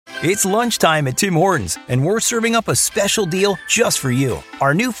It's lunchtime at Tim Hortons, and we're serving up a special deal just for you.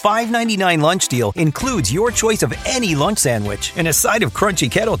 Our new $5.99 lunch deal includes your choice of any lunch sandwich and a side of crunchy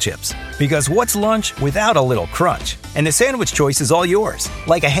kettle chips. Because what's lunch without a little crunch? And the sandwich choice is all yours,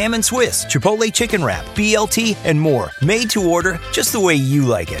 like a ham and Swiss, Chipotle chicken wrap, BLT, and more, made to order just the way you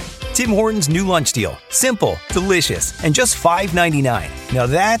like it. Tim Hortons' new lunch deal. Simple, delicious, and just $5.99. Now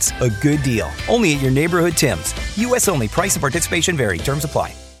that's a good deal. Only at your neighborhood Tim's. U.S. only. Price and participation vary. Terms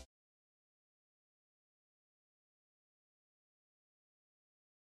apply.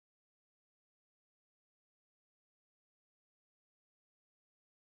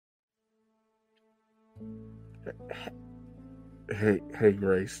 Hey,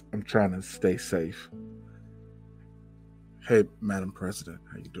 Grace. I'm trying to stay safe. Hey, Madam President.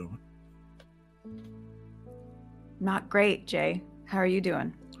 How you doing? Not great, Jay. How are you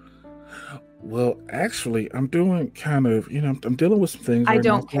doing? Well, actually, I'm doing kind of, I'm dealing with some things. I right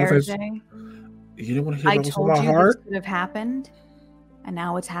don't now. care, Jay. You didn't want to hear I what's on told my you heart? this could have happened, and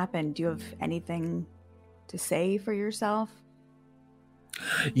now it's happened. Do you have anything to say for yourself?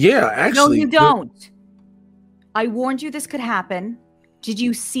 Yeah, actually. No, you don't. I warned you this could happen. Did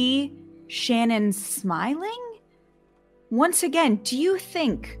you see Shannon smiling? Once again, do you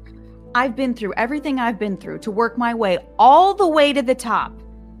think I've been through everything I've been through to work my way all the way to the top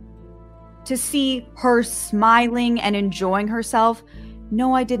to see her smiling and enjoying herself?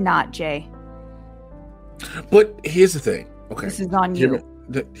 No, I did not, Jay. But here's the thing. Okay. This is on you.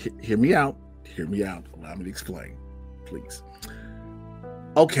 Hear me out. Hear me out. Allow me to explain, please.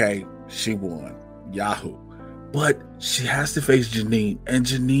 Okay, she won. Yahoo. But she has to face Janine, and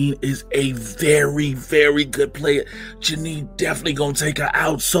Janine is a very, very good player. Janine definitely gonna take her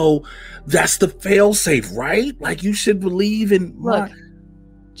out, so that's the fail-safe, right? Like, you should believe in... Look,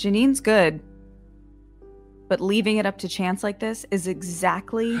 Janine's good, but leaving it up to chance like this is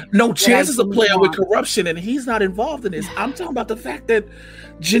exactly... No, Chance is a player with corruption, and he's not involved in this. I'm talking about the fact that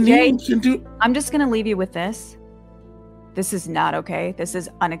Janine can do... I'm just gonna leave you with this. This is not okay. This is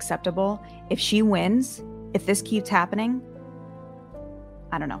unacceptable. If she wins... If this keeps happening,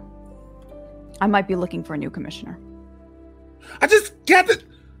 I don't know. I might be looking for a new commissioner. I just got the...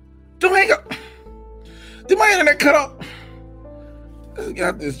 Don't hang up. Did my internet cut off? I just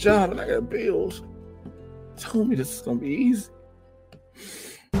got this job and I got bills. Told me this is going to be easy.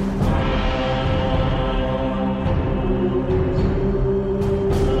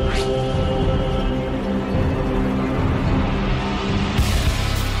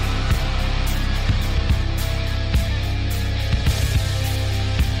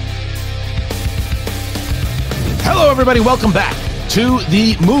 Hello, everybody. Welcome back to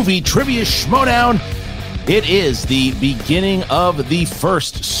the movie Trivia Schmodown. It is the beginning of the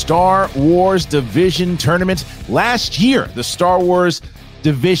first Star Wars Division tournament. Last year, the Star Wars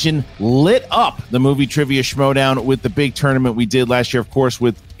Division lit up the movie Trivia Schmodown with the big tournament we did last year, of course,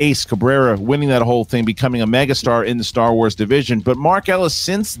 with Ace Cabrera winning that whole thing, becoming a megastar in the Star Wars Division. But Mark Ellis,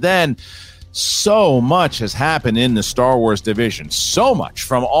 since then, so much has happened in the Star Wars Division. So much,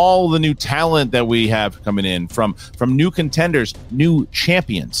 from all the new talent that we have coming in, from new contenders, new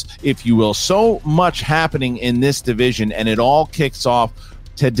champions, if you will. So much happening in this division, and it all kicks off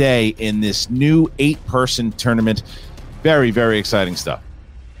today in this new 8-person tournament. Very, very exciting stuff.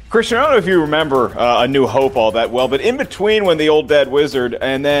 Christian, I don't know if you remember A New Hope all that well, but in between when the old dead wizard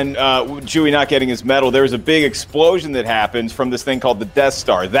and then Chewie not getting his medal, there was a big explosion that happens from this thing called the Death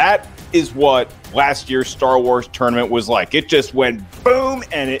Star. That is what last year's Star Wars tournament was like. It just went boom,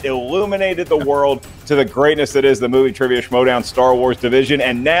 and it illuminated the world to the greatness that is the movie Trivia Schmodown Star Wars Division.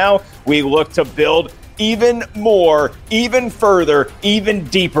 And now we look to build even more, even further, even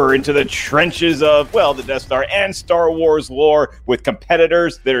deeper into the trenches of, well, the Death Star and Star Wars lore with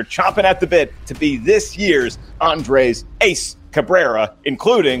competitors that are chomping at the bit to be this year's Andres Ace Cabrera,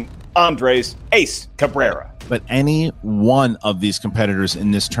 including Andres Ace Cabrera. But any one of these competitors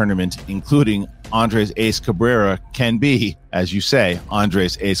in this tournament, including Andres Ace Cabrera, can be, as you say,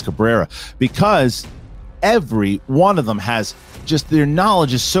 Andres Ace Cabrera, because every one of them has just, their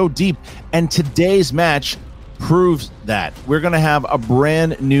knowledge is so deep, and today's match proves that. We're going to have a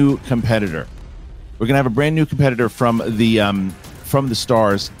brand new competitor. We're going to have a brand new competitor from the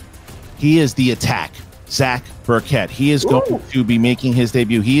Stars. He is the Attack, Zach Burkett. He is going to be making his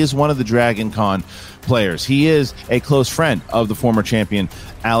debut. He is one of the Dragon Con players. He is a close friend of the former champion,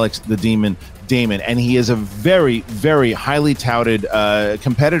 Alex the Demon Damon, and he is a very, very highly touted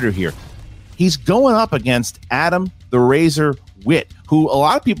competitor here. He's going up against Adam the Razor Witt, who a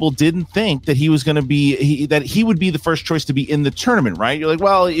lot of people didn't think that he was going to be, that he would be the first choice to be in the tournament, right? You're like,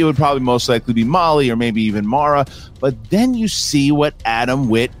 well, it would probably most likely be Molly or maybe even Mara. But then you see what Adam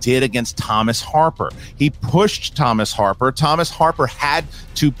Witt did against Thomas Harper. He pushed Thomas Harper. Thomas Harper had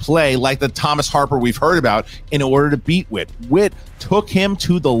to play like the Thomas Harper we've heard about in order to beat Witt. Witt took him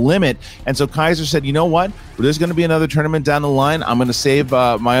to the limit. And so Kaiser said, you know what? There's going to be another tournament down the line. I'm going to save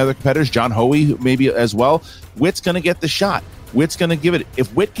my other competitors, John Hoey maybe as well. Witt's going to get the shot. Witt's going to give it.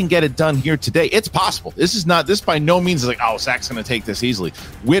 If Witt can get it done here today, it's possible. This by no means is like, oh, Zach's going to take this easily.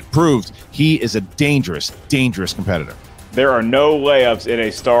 Witt proved he is a dangerous, dangerous competitor. There are no layups in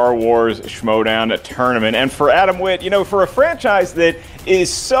a Star Wars Schmoedown tournament. And for Adam Witt, for a franchise that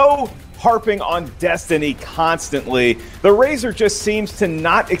is so harping on destiny constantly, the Razor just seems to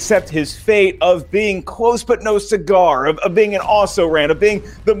not accept his fate of being close but no cigar, of being an also-ran, of being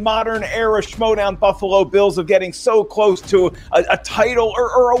the modern era Schmoedown Buffalo Bills, of getting so close to a title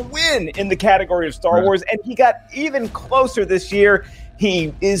or a win in the category of Star Wars. And he got even closer this year.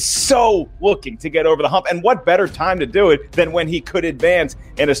 He is so looking to get over the hump. And what better time to do it than when he could advance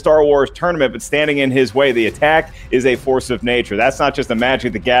in a Star Wars tournament, but standing in his way, the attack is a force of nature. That's not just a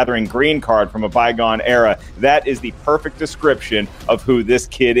Magic the Gathering green card from a bygone era. That is the perfect description of who this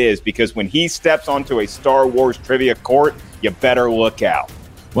kid is, because when he steps onto a Star Wars trivia court, you better look out.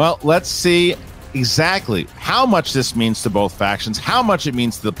 Well, let's see exactly how much this means to both factions, how much it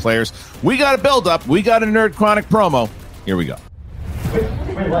means to the players. We got a build-up. We got a Nerd Chronic promo. Here we go. Which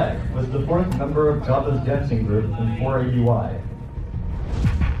Free Leg was the fourth member of Jabba's dancing group in 4AUI?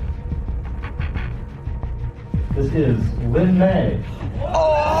 This is Lin May.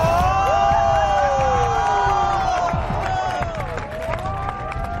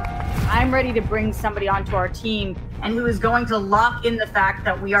 I'm ready to bring somebody onto our team and who is going to lock in the fact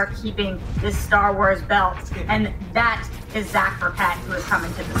that we are keeping this Star Wars belt. And that is Zach Burkett, who is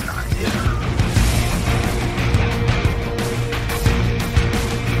coming to the Stars.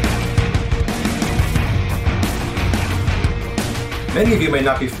 Many of you may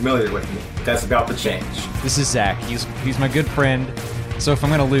not be familiar with me. That's about to change. This is Zach. He's my good friend. So if I'm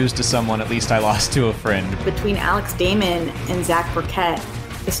going to lose to someone, at least I lost to a friend. Between Alex Damon and Zach Burkett,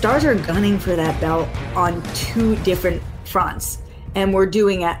 the Stars are gunning for that belt on two different fronts. And we're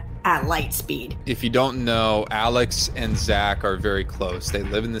doing it at light speed. If you don't know, Alex and Zach are very close. They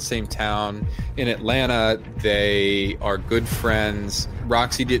live in the same town in Atlanta. They are good friends.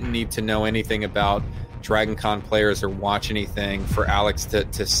 Roxy didn't need to know anything about DragonCon players or watch anything for Alex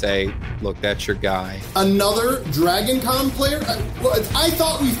to say, look, that's your guy. Another DragonCon player? I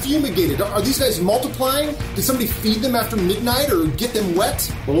thought we fumigated. Are these guys multiplying? Did somebody feed them after midnight or get them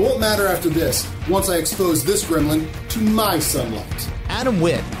wet? Well, it won't matter after this, once I expose this gremlin to my sunlight. Adam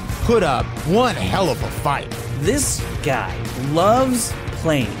Witt put up one hell of a fight. This guy loves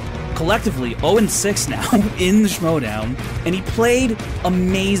playing. Collectively 0-6 now in the Schmoedown, and he played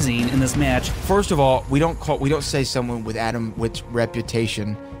amazing in this match. First of all, we don't say someone with Adam Witt's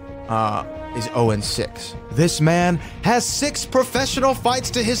reputation is 0-6. This man has 6 professional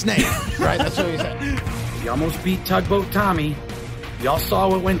fights to his name. Right, that's what he said. He almost beat Tugboat Tommy. Y'all saw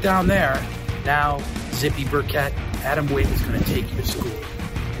what went down there. Now, Zippy Burkett, Adam Witt is going to take you to school.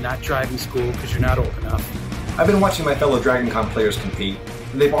 You're not driving school because you're not old enough. I've been watching my fellow DragonCon players compete,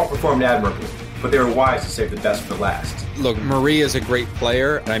 and they've all performed admirably, but they were wise to save the best for last. Look, Marie is a great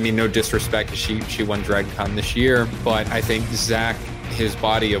player. I mean, no disrespect, she won DragonCon this year, but I think Zach, his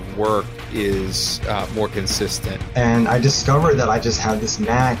body of work is more consistent. And I discovered that I just have this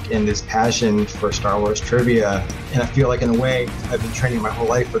knack and this passion for Star Wars trivia, and I feel like in a way I've been training my whole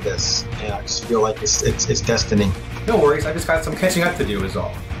life for this, and I just feel like it's destiny. No worries, I just got some catching up to do is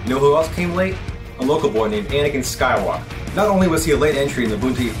all. You know who else came late? A local boy named Anakin Skywalker. Not only was he a late entry in the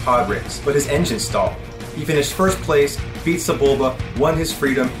Boonty pod race, but his engine stalled. He finished first place, beat Sebulba, won his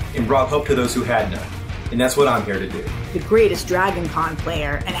freedom, and brought hope to those who had none. And that's what I'm here to do. The greatest DragonCon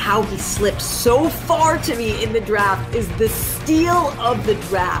player, and how he slipped so far to me in the draft, is the steal of the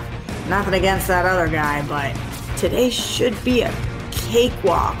draft. Nothing against that other guy, but today should be a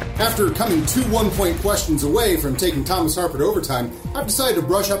cakewalk. After coming 2 1-point questions away from taking Thomas Harper to overtime, I've decided to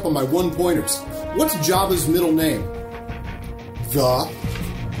brush up on my 1-pointers. What's Jabba's middle name?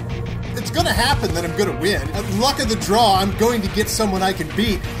 It's going to happen that I'm going to win. Luck of the draw, I'm going to get someone I can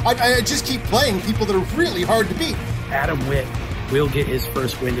beat. I just keep playing people that are really hard to beat. Adam Witt will get his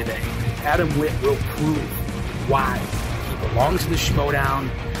first win today. Adam Witt will prove why he belongs in the Schmoedown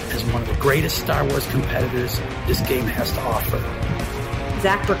as one of the greatest Star Wars competitors this game has to offer.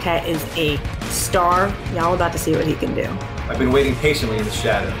 Zach Burkett is a star. Y'all about to see what he can do. I've been waiting patiently in the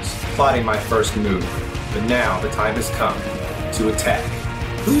shadows, plotting my first move. But now the time has come. to attack.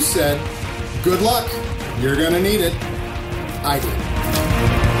 Who said, good luck, you're gonna need it? I did.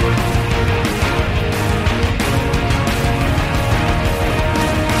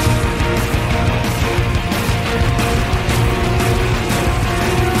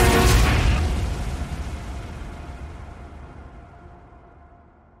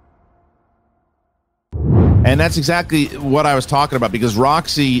 And that's exactly what I was talking about, because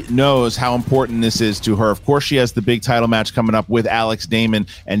Roxy knows how important this is to her. Of course, she has the big title match coming up with Alex Damon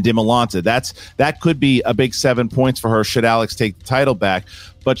and Dimolanta. That could be a big 7 points for her should Alex take the title back.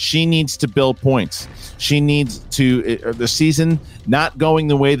 But she needs to build points. She needs to, the season not going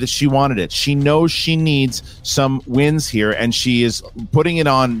the way that she wanted it. She knows she needs some wins here, and she is putting it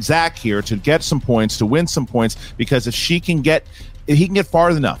on Zach here to get some points, to win some points, because if he can get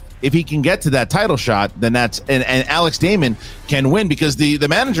far enough, if he can get to that title shot, then and Alex Damon can win, because the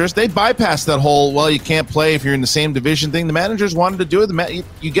managers, they bypassed that whole, well, you can't play if you're in the same division thing. The managers wanted to do it.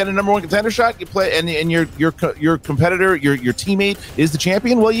 You get a number one contender shot, you play, and your competitor, your teammate is the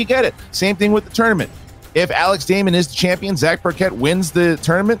champion. Well, you get it. Same thing with the tournament. If Alex Damon is the champion, Zach Burkett wins the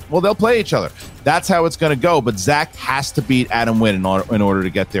tournament, well, they'll play each other. That's how it's going to go. But Zach has to beat Adam Witt in order to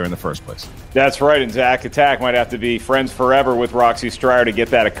get there in the first place. That's right, and Zach Attack might have to be friends forever with Roxy Stryer to get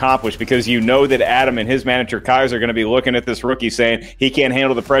that accomplished, because you know that Adam and his manager Kaiser are going to be looking at this rookie saying he can't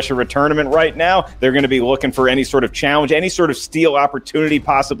handle the pressure of a tournament right now. They're going to be looking for any sort of challenge, any sort of steal opportunity,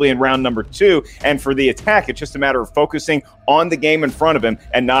 possibly in round number 2. And for the Attack, it's just a matter of focusing on the game in front of him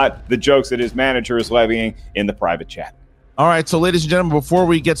and not the jokes that his manager is levying in the private chat. All right, so ladies and gentlemen, before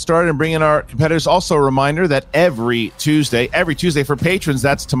we get started and bring in our competitors, also a reminder that every Tuesday for patrons,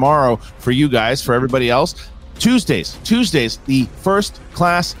 that's tomorrow for you guys, for everybody else, Tuesdays, the First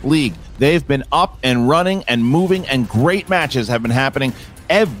Class League. They've been up and running and moving, and great matches have been happening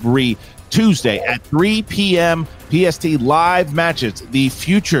every Tuesday at 3 p.m. PST, live matches. The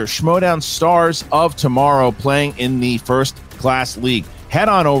future Schmoedown stars of tomorrow playing in the First Class League. Head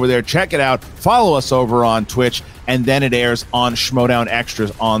on over there, check it out, follow us over on Twitch, and then it airs on Schmoedown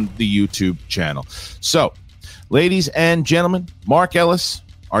Extras on the YouTube channel. So, ladies and gentlemen, Mark Ellis,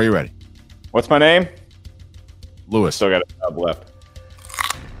 are you ready? What's my name? Lewis. Still got a job left.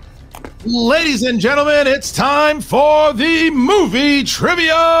 Ladies and gentlemen, it's time for the Movie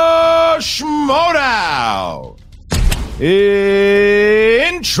Trivia Schmoedown.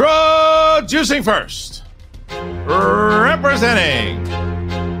 Introducing first, representing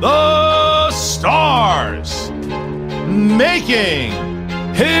the Stars, making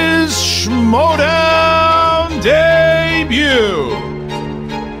his Schmoedown debut.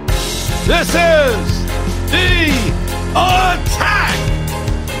 This is the Attack,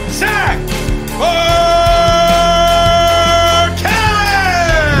 Zach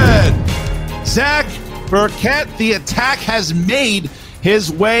Burkett! Zach Burkett, the Attack, has made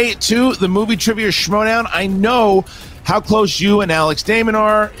his way to the Movie Trivia Schmoedown. I know how close you and Alex Damon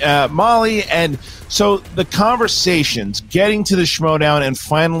are, Molly, and so the conversations, getting to the Schmoedown and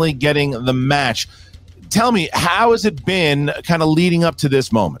finally getting the match. Tell me, how has it been kind of leading up to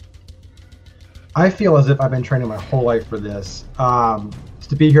this moment? I feel as if I've been training my whole life for this. To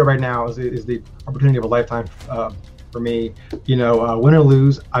be here right now is the opportunity of a lifetime for me. You know, win or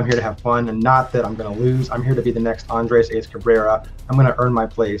lose, I'm here to have fun, and not that I'm going to lose. I'm here to be the next Andres Ace Cabrera. I'm going to earn my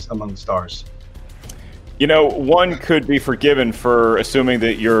place among the stars. You know, one could be forgiven for assuming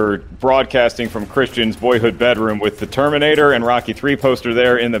that you're broadcasting from Christian's boyhood bedroom with the Terminator and Rocky III poster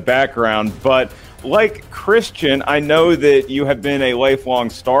there in the background, but like Christian, I know that you have been a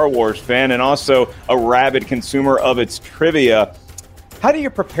lifelong Star Wars fan and also a rabid consumer of its trivia. How do you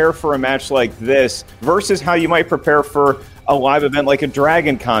prepare for a match like this versus how you might prepare for a live event like a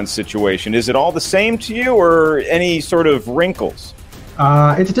Dragon Con situation? Is it all the same to you, or any sort of wrinkles?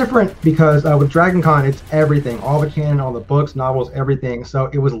 It's different because with Dragon Con, it's everything. All the canon, all the books, novels, everything. So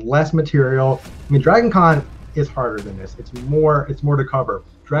it was less material. I mean, Dragon Con is harder than this. It's more to cover.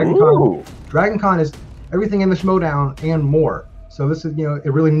 Dragon Con is everything in the Schmoedown and more. So this is,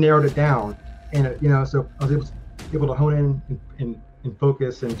 it really narrowed it down. And, so I was able to hone in and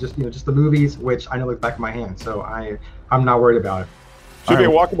focus and just the movies, which I know look back in my hand. So I'm not worried about it. Should be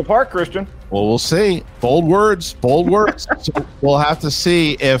a walk in the park, Christian. Well, we'll see. Bold words. So we'll have to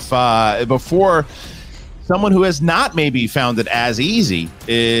see if before someone who has not maybe found it as easy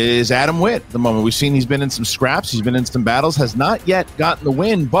is Adam Witt. At the moment we've seen, he's been in some scraps, he's been in some battles, has not yet gotten the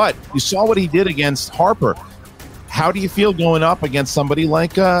win, but you saw what he did against Harper. How do you feel going up against somebody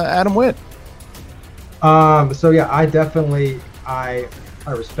like Adam Witt? So yeah, I definitely I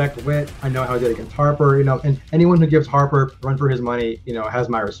respect Witt. I know how he did against Harper, and anyone who gives Harper a run for his money, has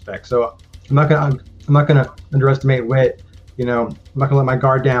my respect. So I'm not gonna underestimate Witt. I'm not gonna let my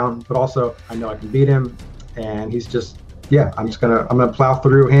guard down, but also I know I can beat him, and he's just, I'm gonna plow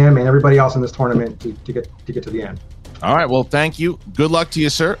through him and everybody else in this tournament to get to the end. All right, well, thank you. Good luck to you,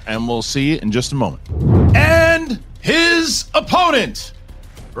 sir, and we'll see you in just a moment. And his opponent,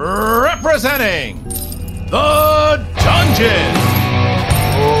 representing the Dungeon,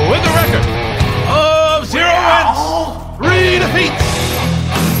 with a record of 0 wins, 3 defeats,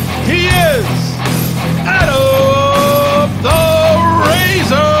 he is Adam the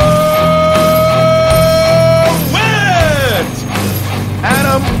Razor Witt!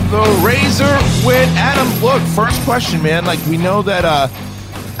 Adam the Razor Witt. Adam, look, first question, man. Like, we know that,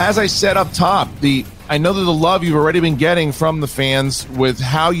 as I said up top, I know that the love you've already been getting from the fans with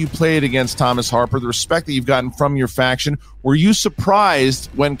how you played against Thomas Harper, the respect that you've gotten from your faction. Were you surprised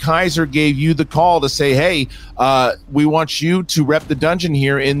when Kaiser gave you the call to say, hey, we want you to rep the Dungeon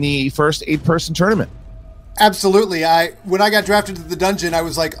here in the first 8-person tournament? Absolutely. When I got drafted to the Dungeon, I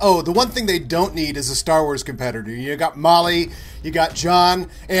was like, oh, the one thing they don't need is a Star Wars competitor. You got Molly, you got John,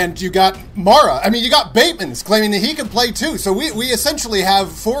 and you got Mara. I mean, you got Bateman's claiming that he can play too. So we essentially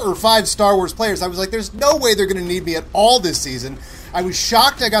have 4 or 5 Star Wars players. I was like, there's no way they're going to need me at all this season. I was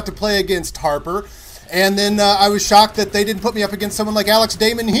shocked I got to play against Harper. And then I was shocked that they didn't put me up against someone like Alex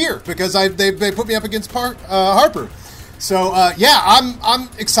Damon here, because they put me up against Harper. So, I'm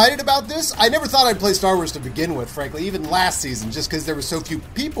excited about this. I never thought I'd play Star Wars to begin with, frankly, even last season, just because there were so few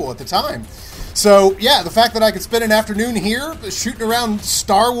people at the time. So, the fact that I could spend an afternoon here shooting around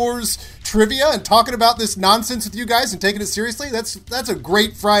Star Wars trivia and talking about this nonsense with you guys and taking it seriously, that's a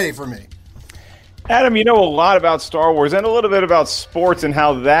great Friday for me. Adam, you know a lot about Star Wars and a little bit about sports and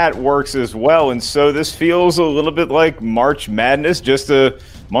how that works as well. And so this feels a little bit like March Madness, just a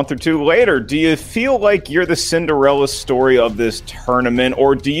month or two later. Do you feel like you're the Cinderella story of this tournament,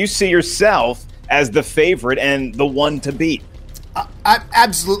 or do you see yourself as the favorite and the one to beat? I'm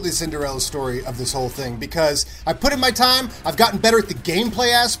absolutely Cinderella's story of this whole thing, because I put in my time, I've gotten better at the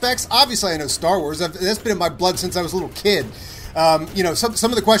gameplay aspects. Obviously, I know Star Wars. That's been in my blood since I was a little kid. Some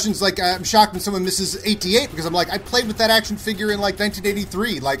of the questions, like, I'm shocked when someone misses 88, because I'm like, I played with that action figure in, like,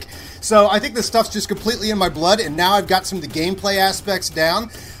 1983. So I think this stuff's just completely in my blood, and now I've got some of the gameplay aspects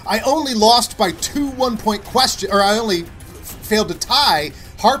down. I only lost by 2 1-point questions, or I only failed to tie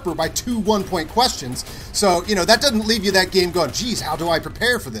Harper by 2 1-point questions. So, that doesn't leave you that game going, geez, how do I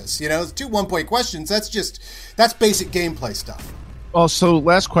prepare for this? 2 1-point questions, that's basic gameplay stuff. Well, so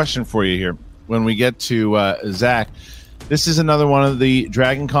last question for you here. When we get to Zach, this is another one of the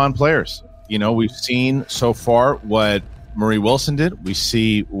Dragon Con players. We've seen so far what Marie Wilson did. We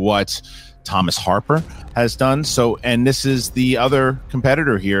see what Thomas Harper has done. So, and this is the other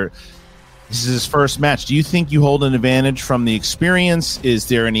competitor here. This is his first match. Do you think you hold an advantage from the experience? Is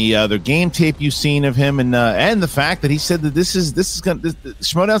there any other game tape you've seen of him, and the fact that he said that this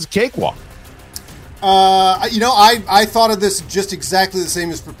Schmoedown's a cakewalk? I thought of this just exactly the same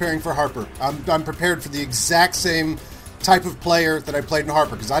as preparing for Harper. I'm prepared for the exact same type of player that I played in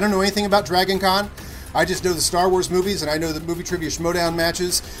Harper, because I don't know anything about Dragon Con. I just know the Star Wars movies, and I know the movie trivia Schmoedown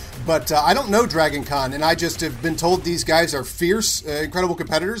matches, but I don't know Dragon Con, and I just have been told these guys are fierce, incredible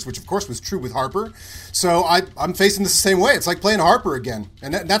competitors, which of course was true with Harper. So I'm facing this the same way. It's like playing Harper again,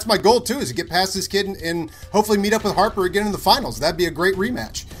 and that's my goal too, is to get past this kid and hopefully meet up with Harper again in the finals. That'd be a great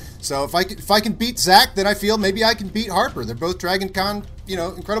rematch. So if I can beat Zach, then I feel maybe I can beat Harper. They're both Dragon Con,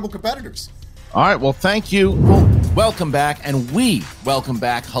 incredible competitors. All right, well, thank you. Well, welcome back, and we welcome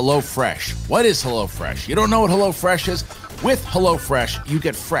back HelloFresh. What is HelloFresh? You don't know what HelloFresh is? With HelloFresh, you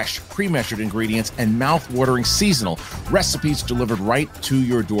get fresh, pre-measured ingredients and mouth-watering seasonal recipes delivered right to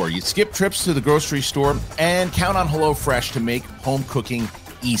your door. You skip trips to the grocery store and count on HelloFresh to make home cooking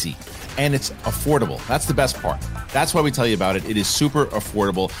easy. And it's affordable. That's the best part. That's why we tell you about it. It is super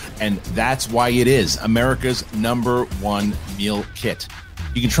affordable, and that's why it is America's #1 meal kit.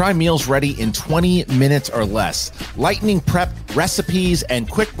 You can try meals ready in 20 minutes or less. Lightning prep recipes and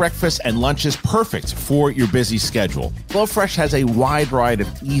quick breakfasts and lunches perfect for your busy schedule. HelloFresh has a wide variety of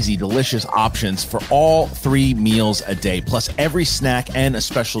easy, delicious options for all 3 meals a day, plus every snack and a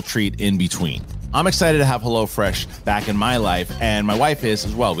special treat in between. I'm excited to have HelloFresh back in my life, and my wife is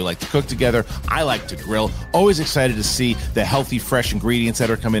as well. We like to cook together. I like to grill. Always excited to see the healthy, fresh ingredients that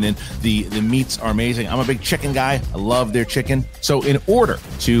are coming in. The meats are amazing. I'm a big chicken guy. I love their chicken. So in order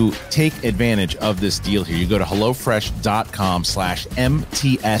to take advantage of this deal here, you go to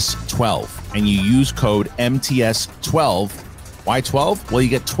HelloFresh.com/MTS12, and you use code MTS12. Why 12? Well, you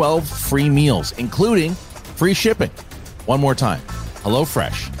get 12 free meals, including free shipping. One more time.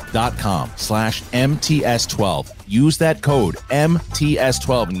 HelloFresh.com/MTS12. Use that code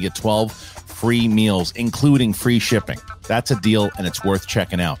MTS12 and you get 12 free meals, including free shipping. That's a deal, and it's worth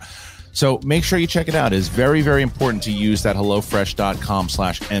checking out. So make sure you check it out. It's very, very important to use that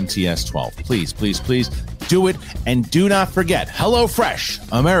HelloFresh.com/MTS12. Please, please, please do it. And do not forget, HelloFresh,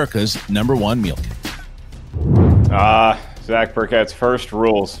 America's #1 meal kit. Zach Burkett's first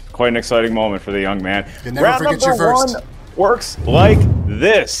rules. Quite an exciting moment for the young man. You never forget your first. One works like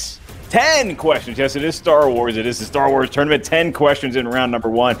this. 10 questions. Yes, it is Star Wars. It is the Star Wars tournament. 10 questions in round number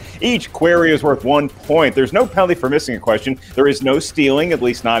 1. Each query is worth 1 point. There's no penalty for missing a question. There is no stealing, at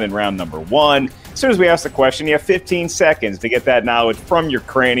least not in round number 1. As soon as we ask the question, you have 15 seconds to get that knowledge from your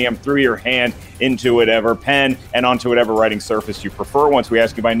cranium, through your hand, into whatever pen, and onto whatever writing surface you prefer. Once we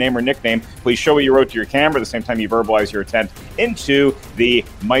ask you by name or nickname, please show what you wrote to your camera at the same time you verbalize your attempt into the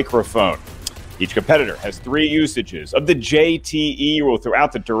microphone. Each competitor has 3 usages of the JTE rule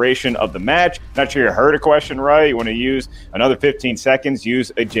throughout the duration of the match. Not sure you heard a question right. You want to use another 15 seconds, use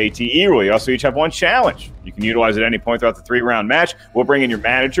a JTE rule. You also each have 1 challenge. You can utilize it at any point throughout the 3-round match. We'll bring in your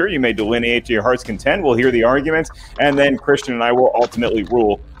manager. You may delineate to your heart's content. We'll hear the arguments, and then Christian and I will ultimately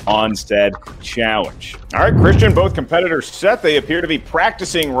rule on said challenge. All right, Christian, both competitors set. They appear to be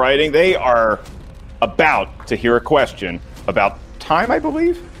practicing writing. They are about to hear a question about time, I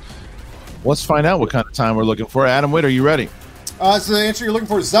believe. Let's find out what kind of time we're looking for. Adam Witt, are you ready? So the answer you're looking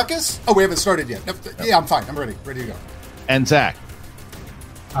for is Zuckus? Oh, we haven't started yet. Yeah, I'm fine. I'm ready. Ready to go. And Zach?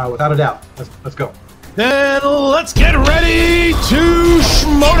 Without a doubt. Let's go. Then let's get ready to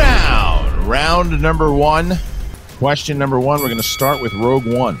Schmodown. Round number 1. Question number 1. We're going to start with Rogue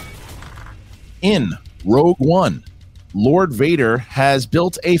One. In Rogue One, Lord Vader has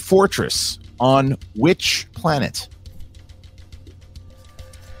built a fortress on which planet?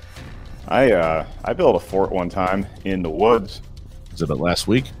 I built a fort one time in the woods. Was it last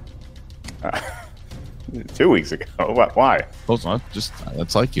week? 2 weeks ago. Why? Hold on. Just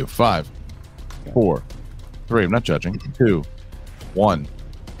that's like you. 5, 4, 3. I'm not judging. 2, 1.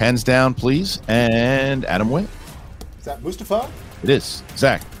 Hands down, please. And Adam Witt. Is that Mustafa? It is.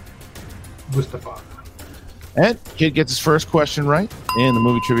 Zach. Mustafa. And Kid gets his first question right in the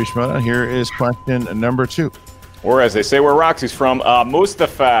movie Trivia Schmodown. Here is question number 2. Or as they say where Roxy's from,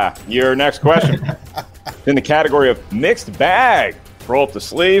 Mustafa. Your next question. In the category of mixed bag. Roll up the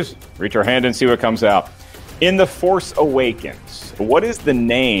sleeves, reach our hand and see what comes out. In The Force Awakens, what is the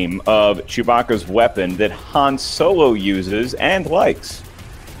name of Chewbacca's weapon that Han Solo uses and likes?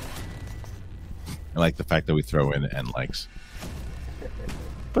 I like the fact that we throw in and likes.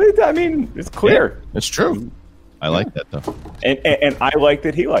 But, I mean, it's clear. Yeah, it's true. I like that, though. And I liked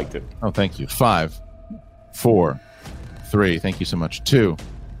it. He liked it. Oh, thank you. 5, 4, 3. Thank you so much. 2,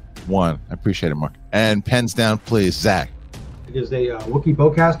 1. I appreciate it, Mark. And pens down, please. Zach. It is a Wookiee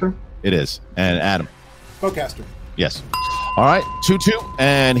bowcaster. It is. And Adam. Bowcaster. Yes. All right. 2-2.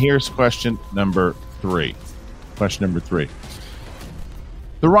 And here's question number 3. Question number 3.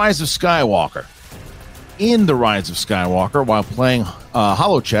 The Rise of Skywalker. In The Rise of Skywalker, while playing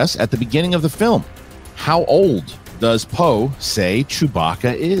holochess at the beginning of the film, how old does Poe say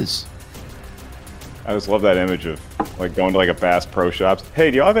Chewbacca is? I just love that image of like going to like a Bass Pro Shops.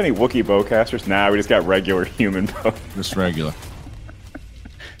 Hey, do y'all have any Wookiee bowcasters? Nah, we just got regular human bow. Just regular.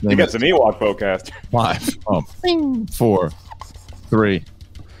 You got some Ewok bowcaster. 5, 4, 3,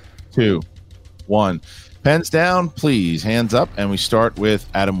 2, 1. Pens down, please. Hands up, and we start with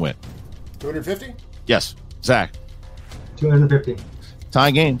Adam Witt. 250? Yes. Zach. 250.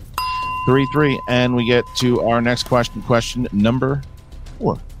 Tie game. 3-3, and we get to our next question. Question number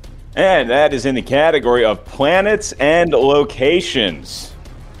 4. And that is in the category of planets and locations.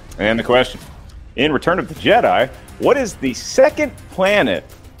 And the question, in Return of the Jedi, what is the second planet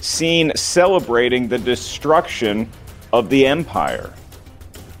seen celebrating the destruction of the Empire?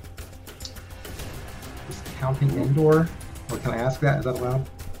 Is counting Endor? Or can I ask that? Is that allowed?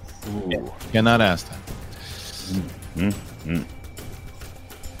 Ooh. Cannot ask that.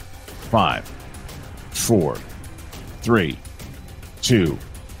 5, 4, 3, 2,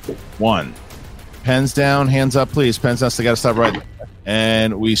 1. Pens down, hands up, please. Pens down, so they got to stop right there.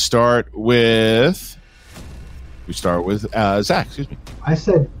 And we start with Zach. Excuse me. I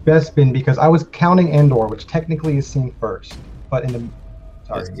said Bespin because I was counting Endor, which technically is seen first, but in the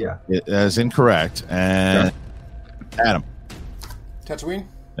It is incorrect. And Adam. Tatooine.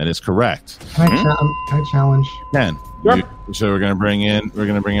 That is correct. Can I challenge? Ken. So we're gonna bring in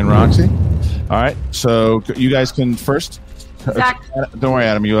Roxy. All right. So you guys can first. Zach. Don't worry,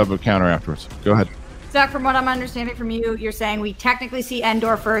 Adam. You have a counter afterwards. Go ahead. Zach, from what I'm understanding from you, you're saying we technically see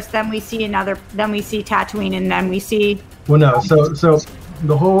Endor first, then we see Tatooine, and then we see. Well, no. So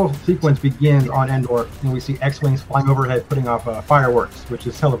the whole sequence begins on Endor, and we see X-wings flying overhead, putting off fireworks, which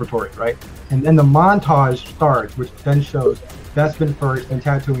is celebratory, right? And then the montage starts, which then shows Bespin first, and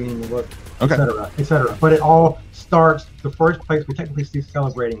Tatooine, et cetera. But it all starts. The first place we technically see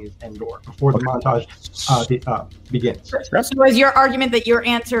celebrating is Endor before the montage begins. So is your argument that your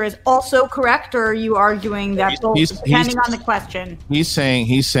answer is also correct, or are you arguing that depending on the question? He's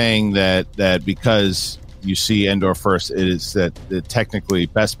saying that because you see Endor first, it is that technically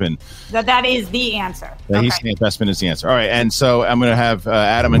Bespin. That is the answer. He's saying Bespin is the answer. All right, and so I'm going to have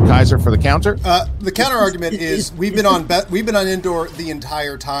Adam and Kaiser for the counter. The counter argument is we've been on Endor the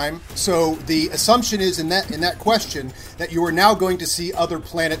entire time. So the assumption is in that question that you are now going to see other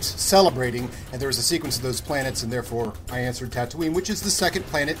planets celebrating, and there is a sequence of those planets, and therefore I answered Tatooine, which is the second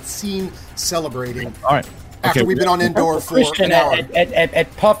planet seen celebrating. All right. After we've been on Endor for Christian, an hour.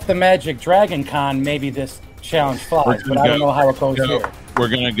 At Puff the Magic Dragon Con, maybe this challenge flies, but I don't know how it goes here. We're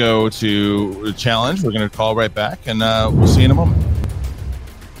going to go to the challenge. We're going to call right back, and we'll see you in a moment.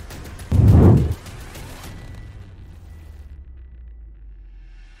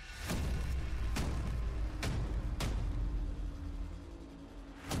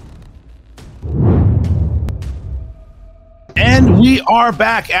 And we are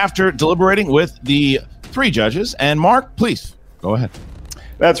back after deliberating with the 3 judges. And Mark, please go ahead.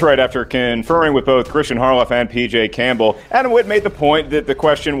 That's right. After conferring with both Christian Harloff and PJ Campbell, Adam Witt made the point that the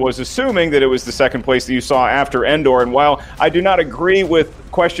question was assuming that it was the second place that you saw after Endor. And while I do not agree with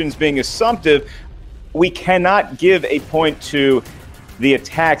questions being assumptive, we cannot give a point to the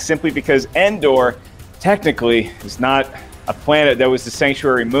attack simply because Endor technically is not a planet that was the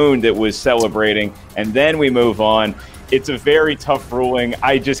sanctuary moon that was celebrating. And then we move on. It's a very tough ruling.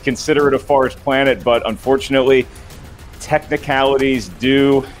 I just consider it a forest planet, but unfortunately, technicalities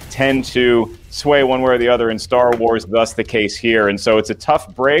do tend to sway one way or the other in Star Wars, thus the case here. And so it's a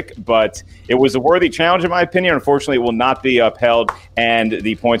tough break, but it was a worthy challenge in my opinion. Unfortunately, it will not be upheld, and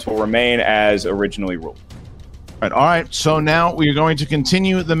the points will remain as originally ruled. All right, so now we are going to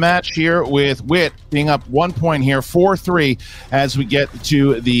continue the match here with Witt being up 1 point here, 4-3, as we get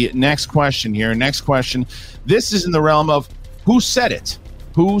to the next question here. Next question. This is in the realm of who said it?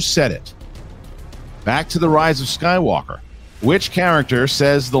 Who said it? Back to the Rise of Skywalker. Which character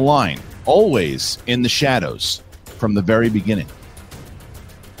says the line, always in the shadows, from the very beginning?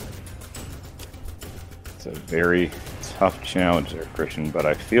 It's a very tough challenge there, Christian, but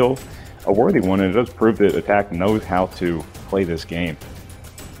I feel a worthy one, and it does prove that Attack knows how to play this game.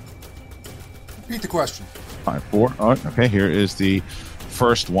 Repeat the question. 5-4. Oh, okay, here is the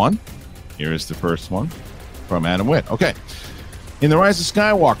first one. Here is the first one from Adam Witt. Okay. In The Rise of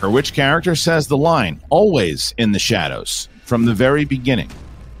Skywalker, which character says the line, always in the shadows, from the very beginning?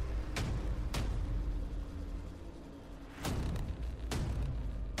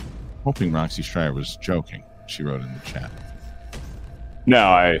 Hoping Roxy Stryer was joking. She wrote in the chat.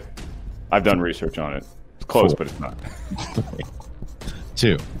 No, I've done research on it. It's close, but it's not.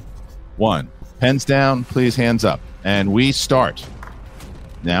 2, 1. Pens down, please, hands up. And we start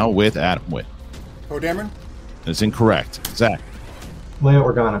now with Adam Witt. Poe Dameron? That's incorrect. Zach? Leia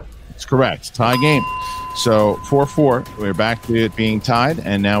Organa. It's correct. Tie game. So 4-4. We're back to it being tied,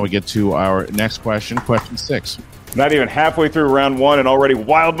 and now we get to our next question, question 6. Not even halfway through round 1, and already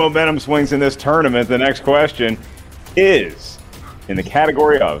wild momentum swings in this tournament. The next question is in the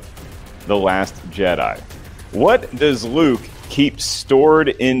category of The Last Jedi. What does Luke keep stored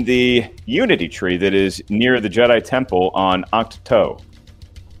in the Unity Tree that is near the Jedi Temple on Ahch-To?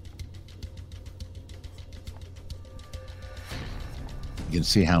 You can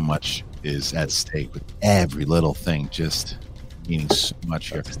see how much is at stake with every little thing just meaning so much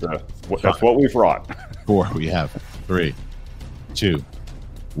here. That's what we've wrought. 4, we have 3, 2,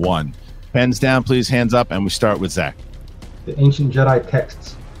 1. Pens down, please, hands up, and we start with Zach. The ancient Jedi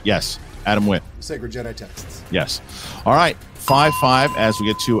texts. Yes. Adam Witt. Sacred Jedi texts. Yes. All right. 5-5 as we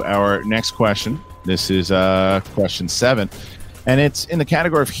get to our next question. This is question 7, and it's in the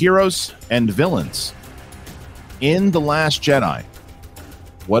category of heroes and villains. In The Last Jedi,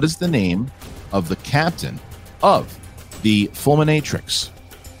 what is the name of the captain of the Fulminatrix?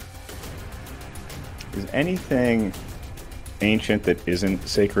 Is anything ancient that isn't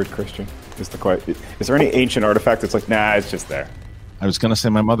sacred, Christian? Is there any ancient artifact that's like, nah, it's just there? I was going to say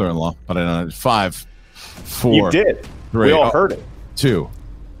my mother-in-law, but I don't know. 5, 4. You did. 3. We all heard it. 2,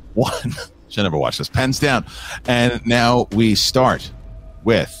 1. Should never watch this. Pens down. And now we start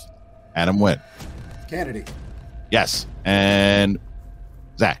with Adam Witt. Kennedy. Yes. And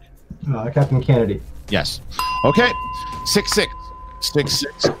Zach. Captain Kennedy. Yes. Okay. 6-6.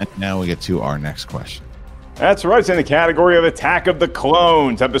 6-6. And now we get to our next question. That's right. It's in the category of Attack of the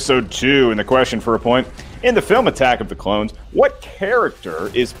Clones, Episode 2. And the question for a point. In the film Attack of the Clones, what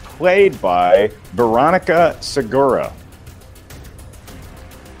character is played by Veronica Segura?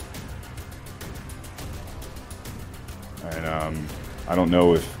 And I don't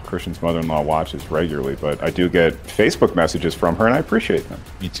know if Christian's mother-in-law watches regularly, but I do get Facebook messages from her, and I appreciate them.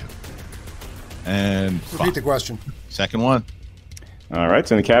 Me too. And repeat the question. Second one. All right,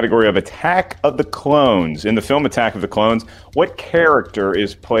 so in the category of Attack of the Clones, in the film Attack of the Clones, what character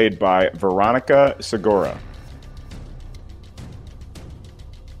is played by Veronica Segura?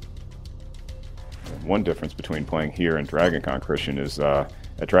 One difference between playing here and DragonCon, Christian, is at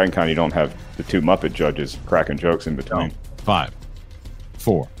DragonCon you don't have the two Muppet judges cracking jokes in between. No. 5,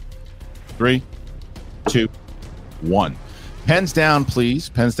 4, 3, 2, 1. Pens down, please.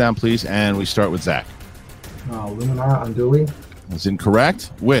 Pens down, please. And we start with Zach. Luminara Unduli. That's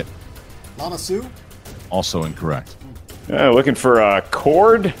incorrect. Wit. Lama Sue. Also incorrect. Looking for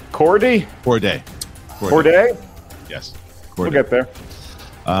Corday? Corday. Yes. Corday. We'll get there.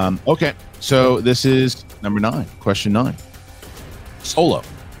 Okay. So this is number 9. Question 9. Solo.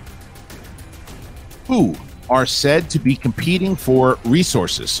 Who are said to be competing for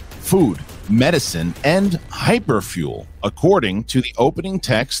resources, food, medicine, and hyperfuel, according to the opening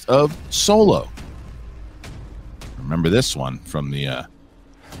text of Solo? Remember this one from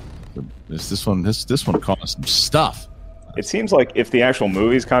this one caused some stuff. It seems like if the actual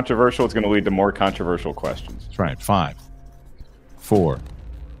movie is controversial, it's going to lead to more controversial questions. That's right. 5, 4,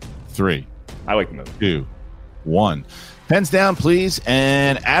 3. I like the movie. 2, 1. Pens down, please.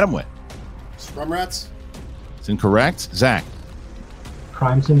 And Adam Witt. Scrum Rats. It's incorrect. Zach.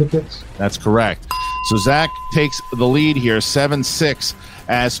 Crime Syndicates. That's correct. So Zach takes the lead here, 7-6,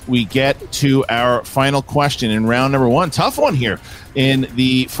 as we get to our final question in round number 1. Tough one here in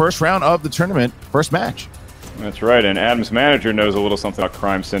the first round of the tournament, first match. That's right, and Adam's manager knows a little something about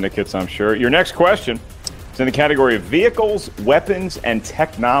crime syndicates, I'm sure. Your next question is in the category of vehicles, weapons, and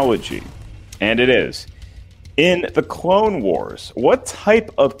technology. And it is, in the Clone Wars, what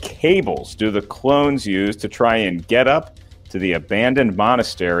type of cables do the clones use to try and get up to the abandoned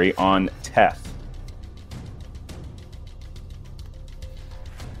monastery on Teth?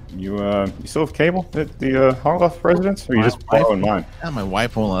 You still have cable at the Harloff residence, or you just borrowing mine? Yeah, my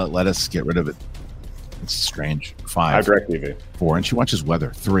wife won't let us get rid of it. It's strange. 5. I have DirecTV. 4, and she watches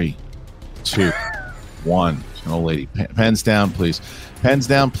weather. 3, 2, 1. She's an old lady. Pens down, please. Pens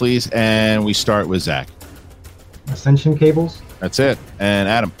down, please. And we start with Zach. Ascension cables. That's it. And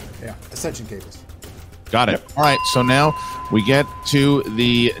Adam. Yeah, Ascension cables. Got it. All right. So now we get to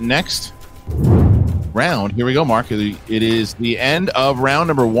the next round. Here we go, Mark. It is the end of round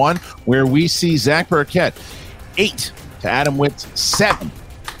number 1, where we see Zach Burkett 8 to Adam Witt 7.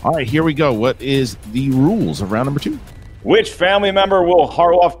 All right, here we go. What is the rules of round number 2? Which family member will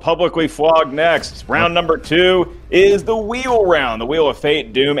Harloff publicly flog next? Round number 2 is the wheel round. The Wheel of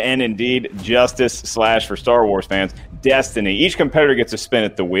Fate, Doom, and indeed Justice / for Star Wars fans, Destiny. Each competitor gets a spin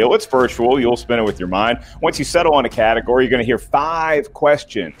at the wheel. It's virtual. You'll spin it with your mind. Once you settle on a category, you're going to hear 5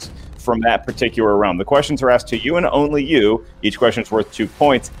 questions from that particular realm. The questions are asked to you and only you. Each question is worth 2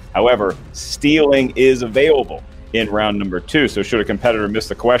 points. However, stealing is available in round number 2. So should a competitor miss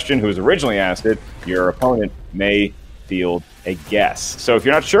the question who was originally asked it, your opponent may field a guess. So if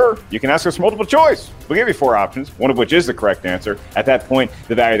you're not sure, you can ask us multiple choice. We'll give you 4 options, one of which is the correct answer. At that point,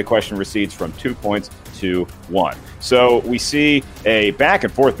 the value of the question recedes from 2 points to 1. So we see a back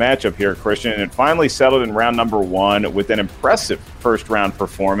and forth matchup here, Christian, and it finally settled in round number 1 with an impressive first round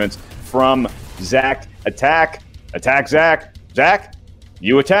performance from Zach. Attack, Zach. Zach,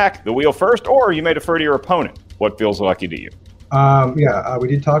 you attack the wheel first, or you may defer to your opponent. What feels lucky to you? We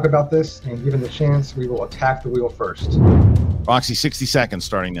did talk about this, and given the chance, we will attack the wheel first. Roxy, 60 seconds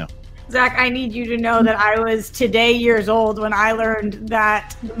starting now. Zach, I need you to know that I was today years old when I learned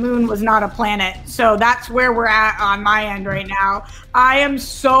that the moon was not a planet. So that's where we're at on my end right now. I am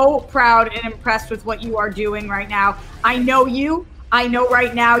so proud and impressed with what you are doing right now. I know you. I know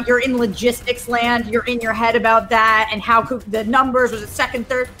right now you're in logistics land. You're in your head about that and how the numbers, was it second,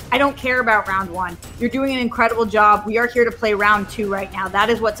 third? I don't care about round 1. You're doing an incredible job. We are here to play round 2 right now. That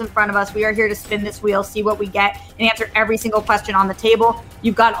is what's in front of us. We are here to spin this wheel, see what we get, and answer every single question on the table.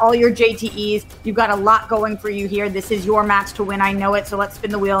 You've got all your JTEs. You've got a lot going for you here. This is your match to win. I know it. So let's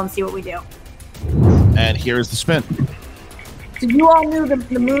spin the wheel and see what we do. And here is the spin. So you all knew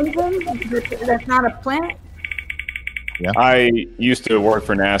the moon thing? That's not a planet? Yeah. I used to work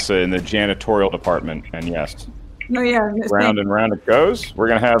for NASA in the janitorial department, and yes, No, yeah. Round and round it goes. We're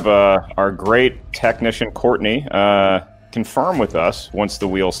going to have our great technician, Courtney, confirm with us once the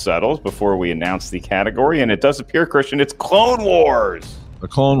wheel settles before we announce the category. And it does appear, Christian, it's Clone Wars. The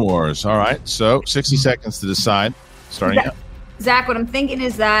Clone Wars. All right. So 60 seconds to decide. Starting out. Zach, what I'm thinking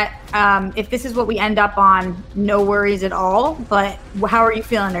is that if this is what we end up on, no worries at all. But how are you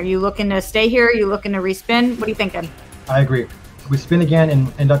feeling? Are you looking to stay here? Are you looking to respin? What are you thinking? I agree. If we spin again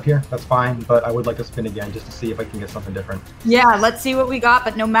and end up here, that's fine. But I would like to spin again just to see if I can get something different. Yeah, let's see what we got.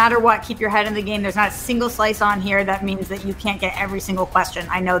 But no matter what, keep your head in the game. There's not a single slice on here. That means that you can't get every single question.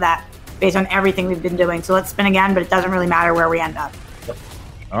 I know that based on everything we've been doing. So let's spin again, but it doesn't really matter where we end up.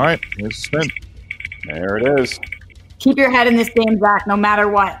 All right. Here's the spin. There it is. Keep your head in this game, Zach, no matter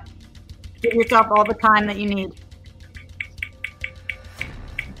what. Give yourself all the time that you need.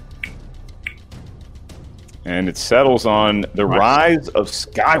 And it settles on the Rise of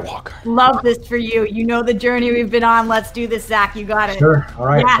Skywalker. Love this for you. You know the journey we've been on. Let's do this, Zach. You got it. Sure. All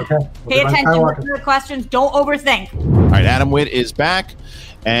right. Yeah. Okay. Pay attention. Listen to the questions. Don't overthink. All right. Adam Witt is back.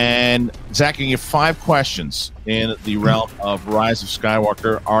 And Zach, you can get 5 questions in the realm of Rise of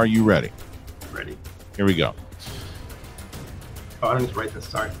Skywalker. Are you ready? Ready. Here we go. Oh, I don't need to write this.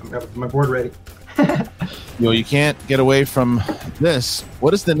 Sorry. I'm got my board ready. You can't get away from this.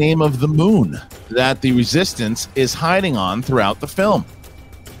 What is the name of the moon that the Resistance is hiding on throughout the film?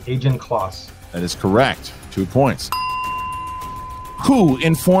 Agent Kloss. That is correct. 2 points. Who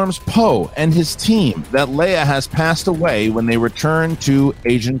informs Poe and his team that Leia has passed away when they return to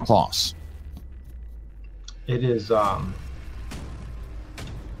Agent Kloss? It is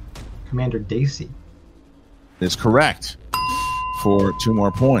Commander Dacey. That is correct. For 2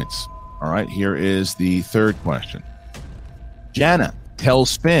 more points. All right, here is the third question. Jannah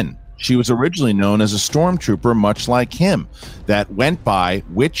tells Finn she was originally known as a stormtrooper much like him that went by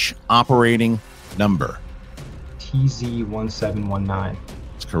which operating number? TZ-1719.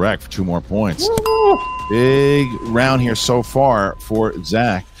 That's correct for 2 more points. Big round here so far for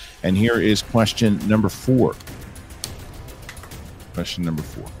Zach. And here is question number 4. Question number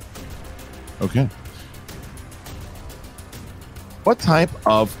 4. Okay. What type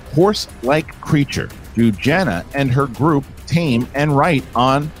of horse-like creature do Jannah and her group tame and ride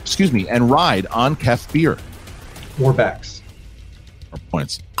on Kef Bir? Warbacks. 4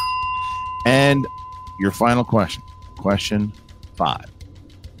 points. And your final question. Question 5.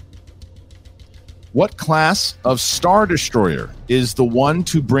 What class of Star Destroyer is the one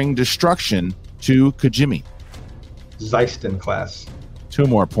to bring destruction to Kijimi? Zeiston class. 2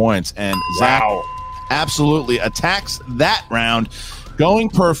 more points. And Zach absolutely attacks that round. Going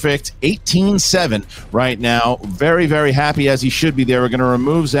perfect, 18-7 right now. Very, very happy as he should be there. We're going to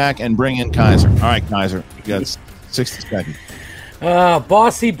remove Zach and bring in Kaiser. All right, Kaiser, you got 60 seconds.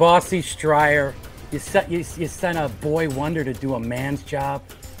 Bossy Stryer. You sent a boy wonder to do a man's job.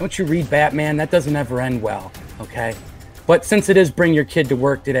 Don't you read Batman? That doesn't ever end well, okay? But since it is Bring Your Kid to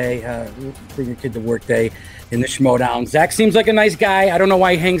Work Day in the Schmodown, Zach seems like a nice guy. I don't know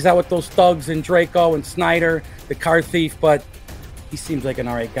why he hangs out with those thugs and Draco and Snyder, the car thief, but he seems like an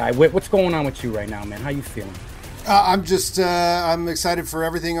all right guy. What's going on with you right now, man? How you feeling? I'm just I'm excited for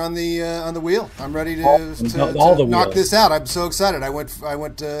everything on the wheel. I'm ready to knock this out. I'm so excited. I went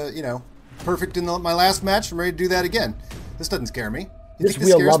perfect in my last match. I'm ready to do that again. This doesn't scare me. This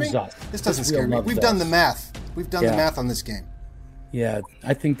wheel loves us. This doesn't scare me. We've done the math. We've done the math on this game. Yeah,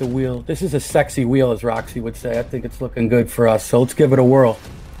 I think the wheel. This is a sexy wheel, as Roxy would say. I think it's looking good for us. So let's give it a whirl.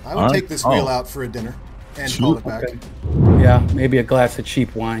 I would take this wheel out for a dinner and pull it back. Okay. Yeah, maybe a glass of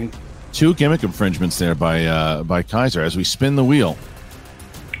cheap wine. 2 gimmick infringements there by Kaiser as we spin the wheel.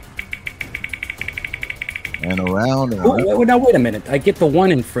 And around. And around. Now, wait a minute. I get the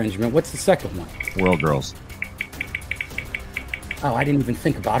 1 infringement. What's the second one? World Girls. Oh, I didn't even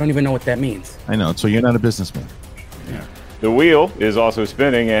think about it. I don't even know what that means. I know. So you're not a businessman. Yeah. The wheel is also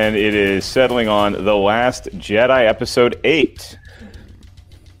spinning, and it is settling on The Last Jedi, Episode 8.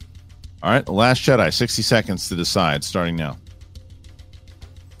 All right, The Last Jedi. 60 seconds to decide, starting now.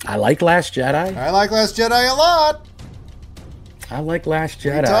 I like Last Jedi. I like Last Jedi a lot. I like Last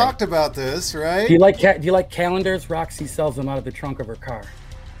Jedi. We talked about this, right? Do you like calendars? Roxy sells them out of the trunk of her car.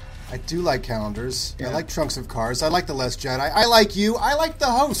 I do like calendars. Yeah. I like trunks of cars. I like The Last Jedi. I like you. I like the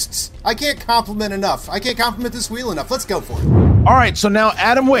hosts. I can't compliment enough. I can't compliment this wheel enough. Let's go for it. All right, so now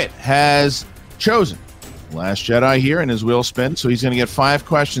Adam Witt has chosen The Last Jedi here in his wheel spin, so he's going to get 5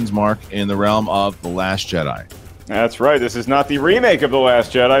 questions, Mark, in the realm of The Last Jedi. That's right. This is not the remake of The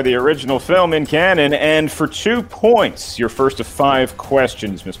Last Jedi, the original film in canon. And for 2 points, your first of 5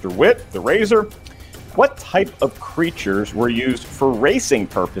 questions, Mr. Witt, the Razor. What type of creatures were used for racing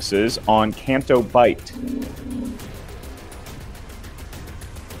purposes on Canto Bight?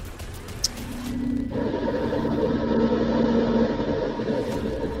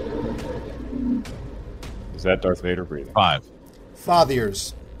 Is that Darth Vader breathing? 5.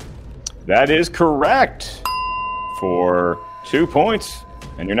 Fathiers. That is correct for 2 points.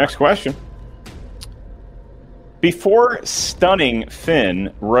 And your next question. Before stunning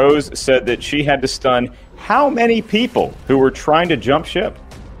Finn, Rose said that she had to stun how many people who were trying to jump ship?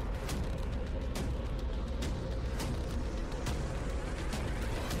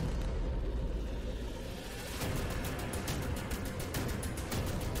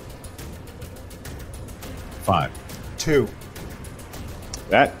 Five. 2.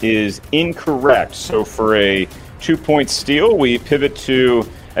 That is incorrect. So for a 2-point steal, we pivot to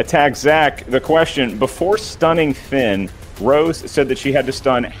attack Zach. The question, before stunning Finn, Rose said that she had to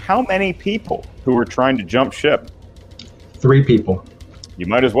stun how many people who were trying to jump ship? 3 people. You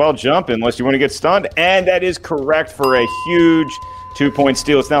might as well jump unless you want to get stunned. And that is correct for a huge 2-point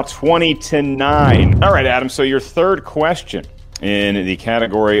steal. It's now 20-9. All right, Adam, so your third question in the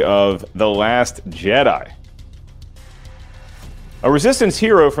category of The Last Jedi. A Resistance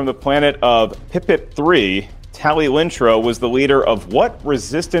hero from the planet of Pipit 3, Tali Lintra, was the leader of what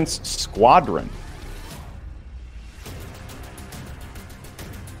Resistance squadron?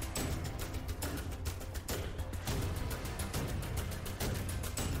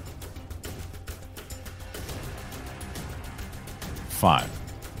 Five.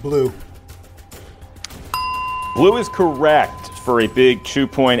 Blue. Blue is correct for a big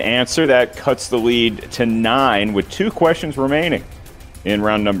 2-point answer. That cuts the lead to 9 with 2 questions remaining in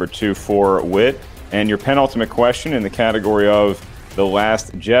round number 2 for Wit. And your penultimate question in the category of The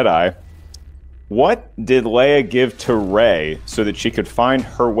Last Jedi. What did Leia give to Rey so that she could find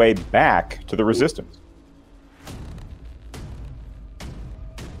her way back to the Resistance?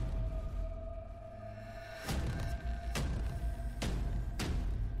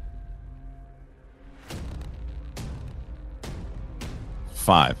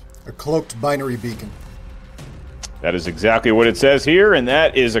 Five. A cloaked binary beacon. That is exactly what it says here, and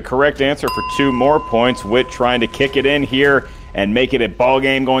that is a correct answer for 2 more points. Wit trying to kick it in here and make it a ball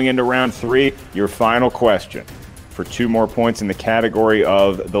game going into round 3. Your final question for 2 more points in the category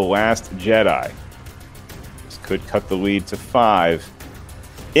of The Last Jedi. This could cut the lead to 5.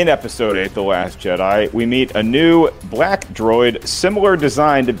 In Episode 8, The Last Jedi, we meet a new black droid similar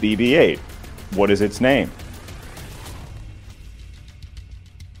design to BB-8. What is its name?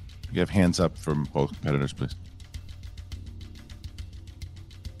 You have hands up from both competitors, please.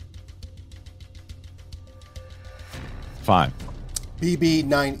 5.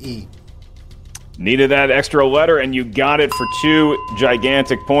 BB-9E. Needed that extra letter, and you got it for 2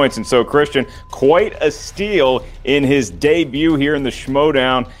 gigantic points. And so, Christian, quite a steal in his debut here in the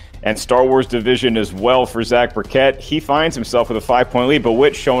Schmodown and Star Wars division as well for Zach Burkett. He finds himself with a 5-point lead, but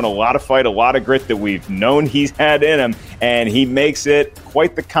Witt showing a lot of fight, a lot of grit that we've known he's had in him, and he makes it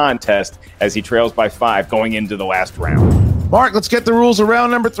quite the contest as he trails by 5 going into the last round. Mark, let's get the rules of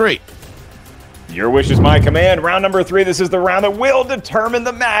round number 3. Your wish is my command. Round number 3, this is the round that will determine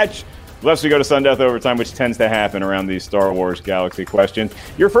the match. Lest we go to sudden death overtime, which tends to happen around these Star Wars Galaxy questions.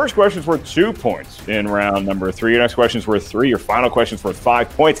 Your first question's worth 2 points in round number 3. Your next question's worth 3. Your final question's worth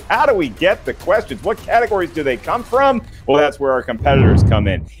 5 points. How do we get the questions? What categories do they come from? Well, that's where our competitors come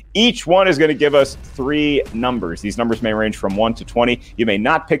in. Each one is going to give us 3 numbers. These numbers may range from 1 to 20. You may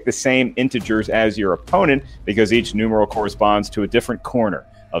not pick the same integers as your opponent because each numeral corresponds to a different corner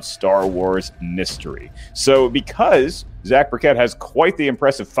of Star Wars mystery. So because Zach Burkett has quite the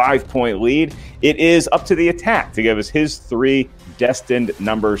impressive 5-point lead, it is up to the attack to give us his 3 destined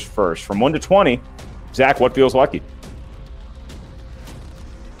numbers first. From 1 to 20, Zach, what feels lucky?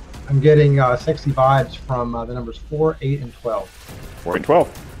 I'm getting sexy vibes from the numbers 4, 8, and 12. 4 and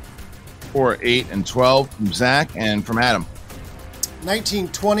 12. 4, 8, and 12 from Zach, and from Adam. 19,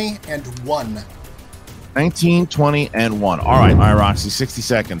 20, and 1. 19, 20, and 1. All right, Roxy, 60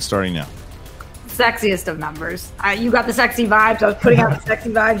 seconds starting now. Sexiest of numbers. You got the sexy vibes. I was putting out the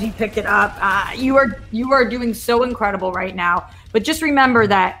sexy vibes. You picked it up. You are doing so incredible right now. But just remember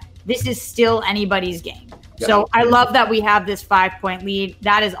that this is still anybody's game. Yep. So I love that we have this 5-point lead.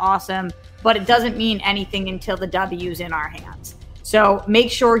 That is awesome. But it doesn't mean anything until the W's in our hands. So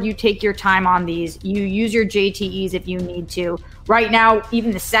make sure you take your time on these. You use your JTEs if you need to. Right now,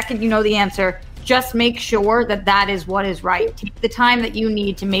 even the second you know the answer, just make sure that that is what is right. Take the time that you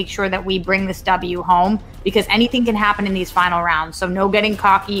need to make sure that we bring this W home, because anything can happen in these final rounds. So no getting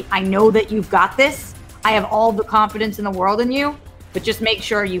cocky. I know that you've got this. I have all the confidence in the world in you, but just make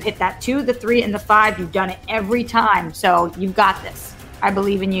sure you hit that 2, the 3, and the 5. You've done it every time, so you've got this. I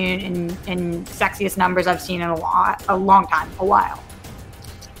believe in you in sexiest numbers I've seen in a long time, a while.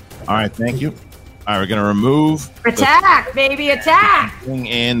 All right, thank you. All right, we're going to remove... Attack, baby, attack!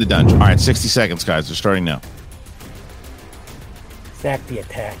 ...in the dungeon. All right, 60 seconds, guys. They're starting now. Zach, the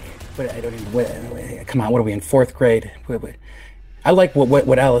attack. But I don't even... Come on, what are we in, 4th grade? I like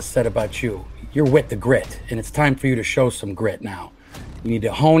what Alice said about you. You're with the grit, and it's time for you to show some grit now. You need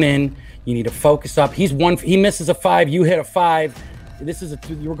to hone in. You need to focus up. He misses a 5. You hit a 5.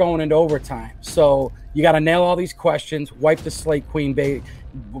 You're going into overtime. So you got to nail all these questions. Wipe the slate clean, baby.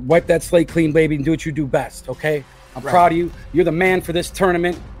 Wipe that slate clean, baby, and do what you do best, okay? I'm proud of you. You're the man for this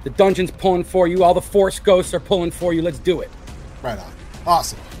tournament. The dungeon's pulling for you. All the Force ghosts are pulling for you. Let's do it. Right on.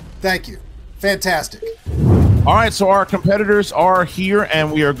 Awesome. Thank you. Fantastic. All right, so our competitors are here,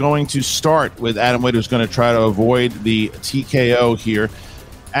 and we are going to start with Adam Witt, who's going to try to avoid the TKO here.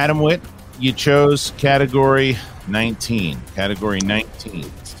 Adam Witt, you chose category 19. Category 19.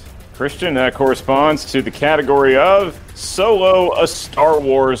 Christian, that corresponds to the category of Solo, a Star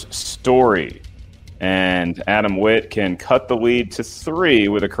Wars story. And Adam Witt can cut the lead to 3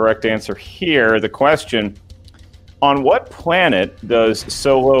 with a correct answer here. The question, on what planet does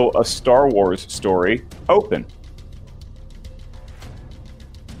Solo, a Star Wars story open?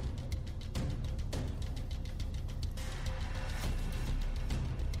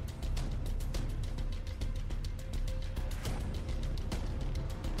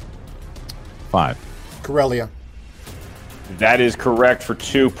 Five. Corellia. That is correct for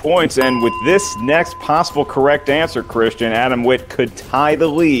 2 points. And with this next possible correct answer, Christian, Adam Witt could tie the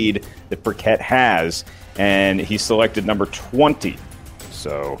lead that Burkett has. And he selected number 20.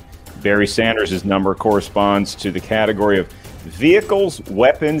 So Barry Sanders' number corresponds to the category of vehicles,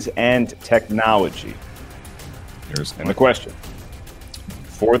 weapons, and technology. And the question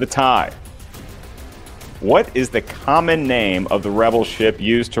for the tie. What is the common name of the Rebel ship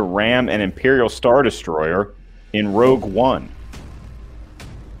used to ram an Imperial Star Destroyer in Rogue One?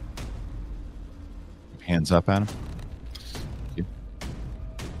 Hands up, Adam. Thank you.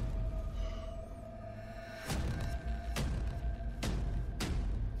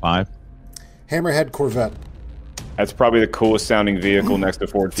 Five. Hammerhead Corvette. That's probably the coolest sounding vehicle next to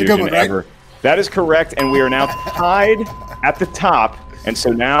Ford Fusion one, right? ever. That is correct, and we are now tied at the top. And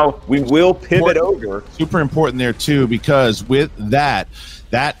so now we will pivot over. Super important there, too, because with that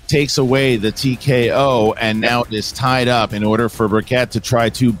takes away the TKO, and now it is tied up in order for Burkett to try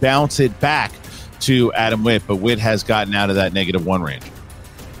to bounce it back to Adam Witt. But Witt has gotten out of that -1 range.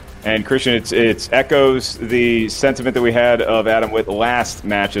 And Christian, it echoes the sentiment that we had of Adam Witt last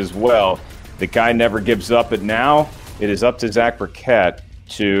match as well. The guy never gives up, but now it is up to Zach Burkett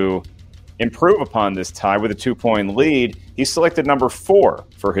to improve upon this tie with a 2-point lead. He selected number 4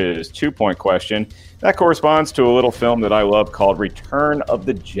 for his 2-point question. That corresponds to a little film that I love called Return of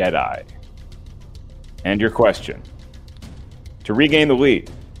the Jedi. And your question, to regain the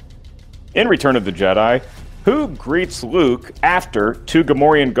lead. In Return of the Jedi, who greets Luke after 2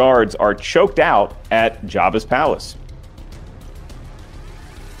 Gamorrean guards are choked out at Jabba's palace?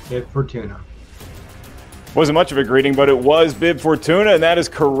 Bib Fortuna. Wasn't much of a greeting, but it was Bib Fortuna, and that is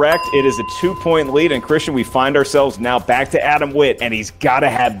correct. It is a 2-point lead, and Christian, we find ourselves now back to Adam Witt, and he's got to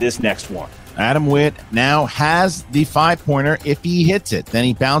have this next one. Adam Witt now has the 5-pointer if he hits it. Then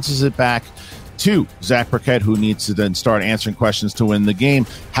he bounces it back to Zach Burkett, who needs to then start answering questions to win the game.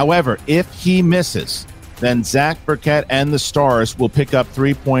 However, if he misses, then Zach Burkett and the Stars will pick up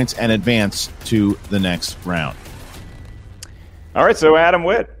 3 points and advance to the next round. All right, so Adam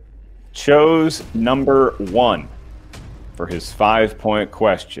Witt chose number 1 for his 5-point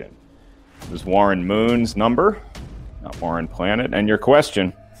question. It was Warren Moon's number, not Warren Planet. And your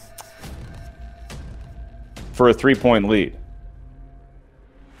question for a 3-point lead.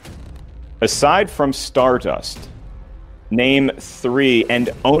 Aside from Stardust, name 3 and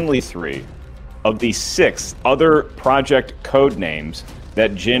only 3 of the 6 other project code names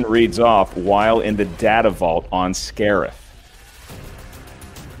that Jyn reads off while in the data vault on Scarif.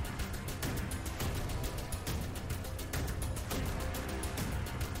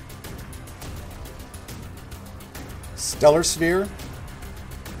 Stellar Sphere,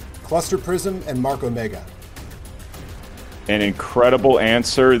 Cluster Prism, and Mark Omega. An incredible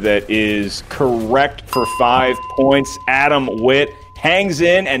answer that is correct for 5 points. Adam Witt hangs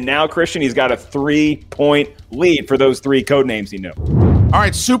in, and now, Christian, he's got a 3-point lead for those 3 code names he knew. All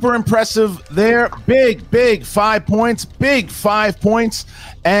right, super impressive there. Big 5 points. Big 5 points.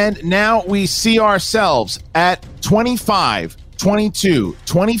 And now we see ourselves at 25 22,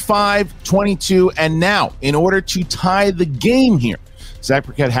 25, 22, and now, in order to tie the game here, Zach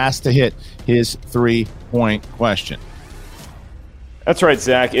Burkett has to hit his 3-point question. That's right,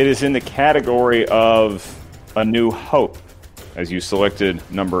 Zach. It is in the category of A New Hope, as you selected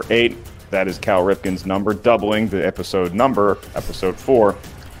number 8. That is Cal Ripken's number, doubling the episode number, episode 4.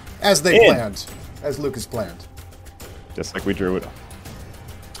 As they planned. As Lucas planned. Just like we drew it up.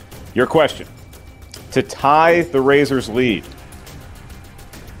 Your question. To tie the Razors' lead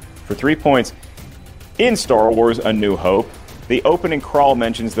for 3 points, in Star Wars A New Hope, the opening crawl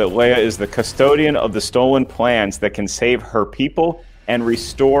mentions that Leia is the custodian of the stolen plans that can save her people and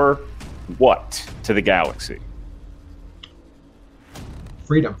restore what to the galaxy?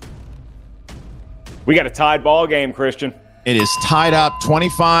 Freedom. We got a tied ball game, Christian. It is tied up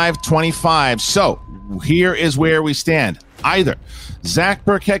 25-25. So here is where we stand. Either Zach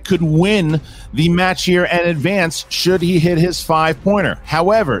Burkett could win the match here and advance should he hit his 5-pointer.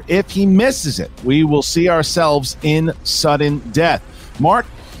 However, if he misses it, we will see ourselves in sudden death. Mark,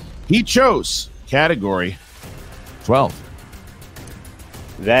 he chose category 12.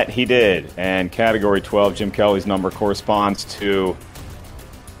 That he did. And category 12, Jim Kelly's number, corresponds to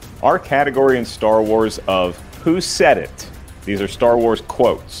our category in Star Wars of Who Said It? These are Star Wars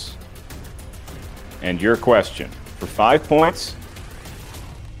quotes. And your question for 5 points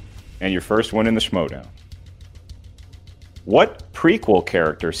and your first one in the Schmodown. What prequel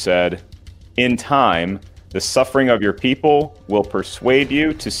character said, "In time, the suffering of your people will persuade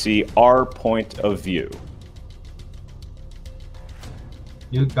you to see our point of view"?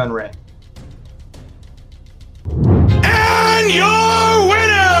 Newt Gunray. And your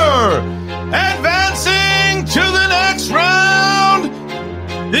winner, advancing to the next round,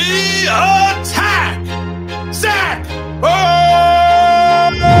 the Attack, Zach Burkett!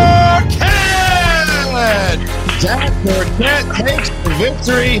 Zach Burkett takes the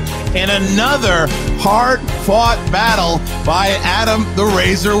victory in another hard-fought battle by Adam the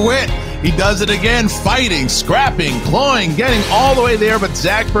Razor Witt. He does it again, fighting, scrapping, clawing, getting all the way there, but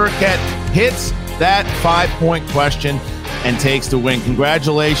Zach Burkett hits that 5-point question and takes the win.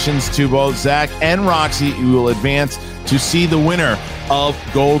 Congratulations to both Zach and Roxy. You will advance to see the winner of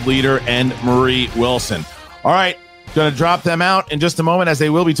Gold Leader and Marie Wilson. All right, going to drop them out in just a moment as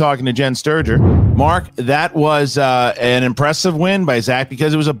they will be talking to Jen Sturger. Mark, that was an impressive win by Zach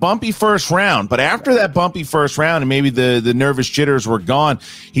because it was a bumpy first round. But after that bumpy first round and maybe the nervous jitters were gone,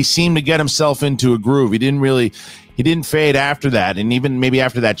 he seemed to get himself into a groove. He didn't fade after that. And even maybe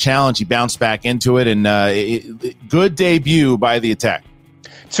after that challenge, he bounced back into it. And good debut by the Attack.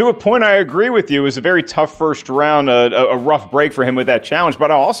 To a point, I agree with you. It was a very tough first round, a rough break for him with that challenge.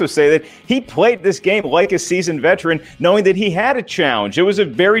 But I'll also say that he played this game like a seasoned veteran, knowing that he had a challenge. It was a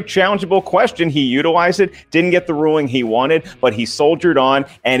very challengeable question. He utilized it, didn't get the ruling he wanted, but he soldiered on,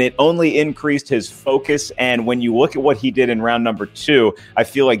 and it only increased his focus. And when you look at what he did in round number 2, I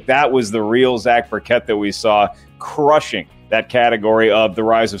feel like that was the real Zach Burkett that we saw, crushing that category of The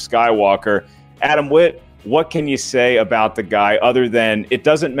Rise of Skywalker. Adam Witt, what can you say about the guy other than it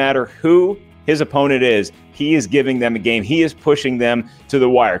doesn't matter who his opponent is, he is giving them a game. He is pushing them to the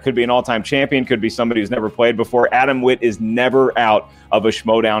wire. Could be an all-time champion, could be somebody who's never played before. Adam Witt is never out of a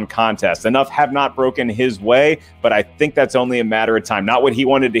Schmodown contest. Enough have not broken his way, but I think that's only a matter of time. Not what he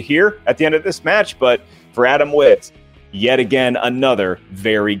wanted to hear at the end of this match, but for Adam Witt, yet again, another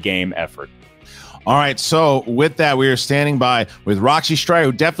very game effort. All right, so with that, we are standing by with Roxy Striar,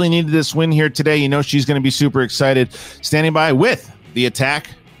 who definitely needed this win here today. You know she's going to be super excited. Standing by with the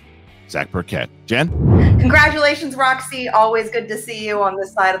Attack, Zach Burkett. Jen? Congratulations, Roxy. Always good to see you on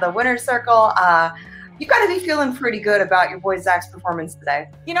this side of the winner's circle. You got to be feeling pretty good about your boy Zach's performance today.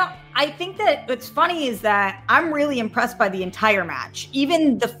 You know, I think that what's funny is that I'm really impressed by the entire match,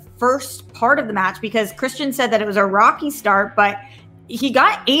 even the first part of the match, because Christian said that it was a rocky start, but he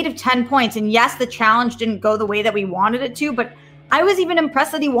got 8 of 10 points. And yes, the challenge didn't go the way that we wanted it to, but I was even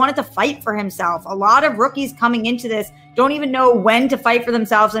impressed that he wanted to fight for himself. A lot of rookies coming into this don't even know when to fight for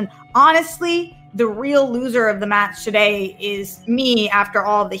themselves. And honestly, the real loser of the match today is me after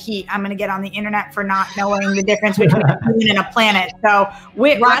all of the heat I'm going to get on the internet for not knowing the difference between a moon and a planet. So,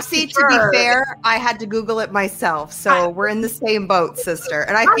 Roxy, to be fair, I had to Google it myself. So we're in the same boat, sister.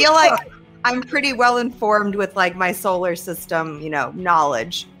 And I feel like I'm pretty well informed with like my solar system,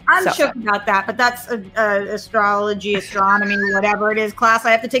 knowledge. I'm shook about that, but that's astrology, astronomy, whatever it is class. I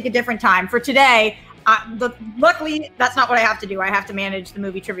have to take a different time. For today, luckily, that's not what I have to do. I have to manage the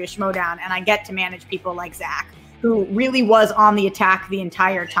movie Trivia Schmodown, and I get to manage people like Zach, who really was on the attack the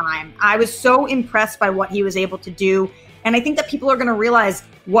entire time. I was so impressed by what he was able to do, and I think that people are going to realize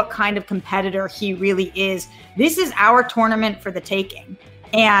what kind of competitor he really is. This is our tournament for the taking.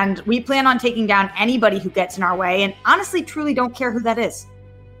 And we plan on taking down anybody who gets in our way. And honestly, truly don't care who that is.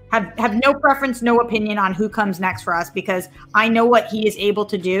 Have no preference, no opinion on who comes next for us, because I know what he is able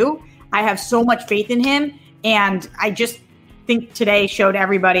to do. I have so much faith in him. And I just think today showed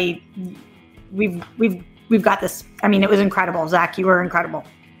everybody we've got this. I mean, it was incredible. Zach, you were incredible.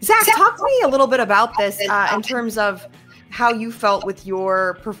 Zach, talk to me a little bit about this in terms of how you felt with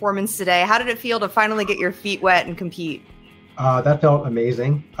your performance today. How did it feel to finally get your feet wet and compete? That felt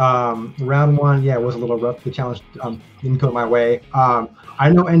amazing. Round one, it was a little rough. The challenge didn't go my way. I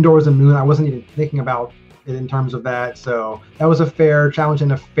know Endor is a moon. I wasn't even thinking about it in terms of that. So that was a fair challenge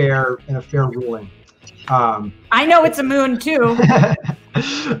and a fair ruling. I know it's a moon too.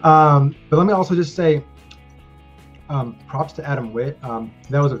 But let me also just say, props to Adam Witt.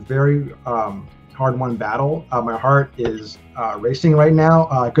 That was a very hard-won battle. My heart is racing right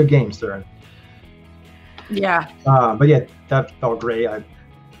now. Good game, sir. Yeah. But yeah, that felt great.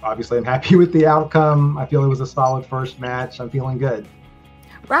 Obviously, I'm happy with the outcome. I feel it was a solid first match. I'm feeling good.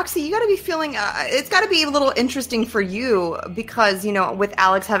 Roxy, you got to be feeling, it's got to be a little interesting for you because, with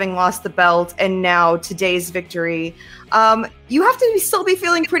Alex having lost the belt and now today's victory, you have to still be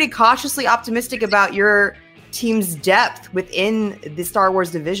feeling pretty cautiously optimistic about your team's depth within the Star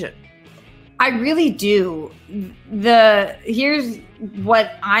Wars division. I really do. Here's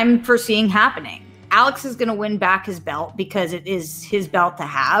what I'm foreseeing happening. Alex is going to win back his belt because it is his belt to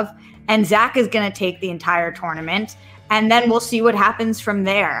have. And Zach is going to take the entire tournament. And then we'll see what happens from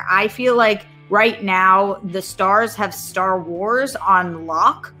there. I feel like right now the Stars have Star Wars on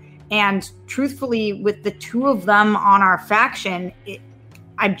lock. And truthfully, with the two of them on our faction,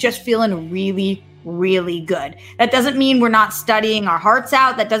 I'm just feeling really, really good. That doesn't mean we're not studying our hearts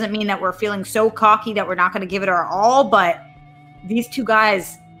out. That doesn't mean that we're feeling so cocky that we're not going to give it our all. But these two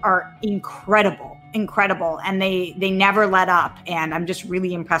guys are incredible. And they never let up. And I'm just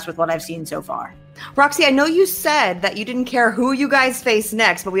really impressed with what I've seen so far. Roxy, I know you said that you didn't care who you guys face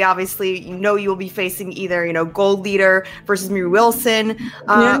next, but we obviously, you will be facing either, Gold Leader versus Marie Wilson.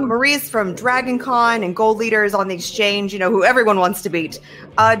 Marie's from Dragon Con and Gold Leader is on the exchange, who everyone wants to beat.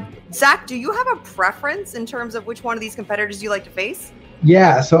 Zach, do you have a preference in terms of which one of these competitors you like to face?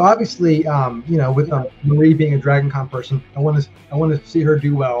 Yeah, so obviously, with Marie being a Dragon Con person, I want to see her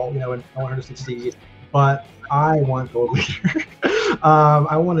do well, and I want her to succeed. But I want Gold Leader.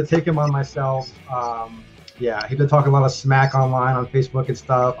 I want to take him on myself. He's been talking a lot of smack online on Facebook and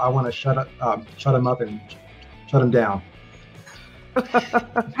stuff. I want to shut him up and shut him down.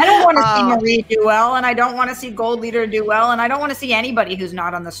 I don't want to see Marie do well, and I don't want to see Gold Leader do well, and I don't want to see anybody who's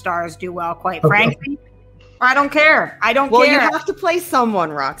not on the Stars do well, quite frankly. I don't care. Well, you have to play someone,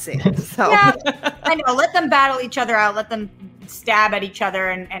 Roxy. So. Yeah, I know. Let them battle each other out. Let them stab at each other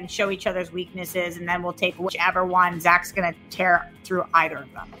and show each other's weaknesses, and then we'll take whichever one. Zach's going to tear through either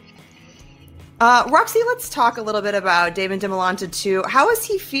of them. Roxy, let's talk a little bit about Damon DeMolanta, too. How is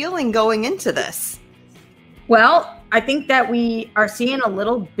he feeling going into this? Well, I think that we are seeing a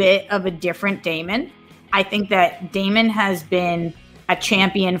little bit of a different Damon. I think that Damon has been a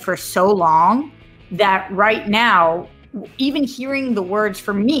champion for so long that right now, even hearing the words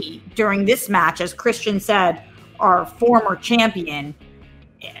from me during this match, as Christian said, our former champion,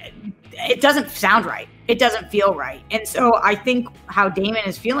 it doesn't sound right. It doesn't feel right. And so I think how Damon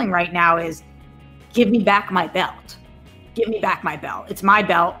is feeling right now is, give me back my belt. Give me back my belt. It's my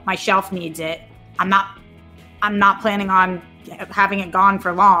belt. My shelf needs it. I'm not planning on having it gone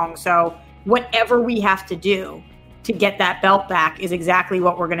for long. So whatever we have to do to get that belt back is exactly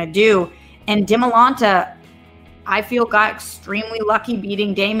what we're going to do. And DeMolanta, I feel, got extremely lucky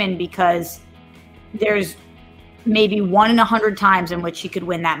beating Damon because there's maybe 1 in 100 times in which he could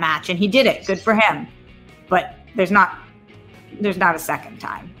win that match, and he did it. Good for him. But there's not a second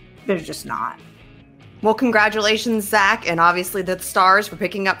time. There's just not. Well, congratulations, Zach, and obviously the Stars for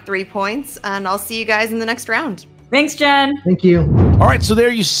picking up 3 points. And I'll see you guys in the next round. Thanks, Jen. Thank you. All right, so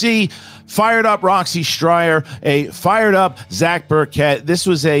there you see fired up Roxy Stryer, a fired up Zach Burkett. This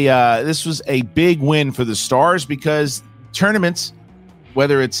was a big win for the Stars because tournaments,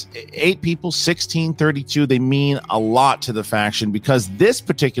 whether it's 8 people, 16, 32, they mean a lot to the faction because this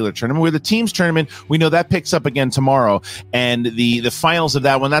particular tournament, where the teams tournament, we know that picks up again tomorrow. And the finals of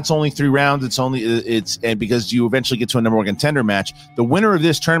that one, that's only 3 rounds. And because you eventually get to a number 1 contender match, the winner of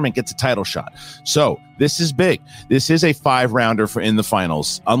this tournament gets a title shot. So this is big. This is a 5-rounder in the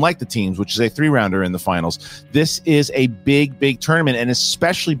finals, unlike the teams, which is a 3-rounder in the finals. This is a big, big tournament, and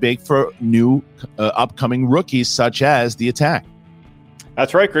especially big for new upcoming rookies such as the Attack.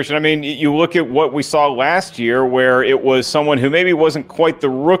 That's right, Christian. I mean, you look at what we saw last year where it was someone who maybe wasn't quite the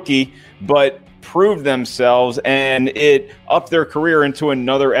rookie, but proved themselves, and it upped their career into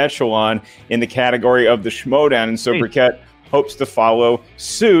another echelon in the category of the Schmodown. And so Briquette hopes to follow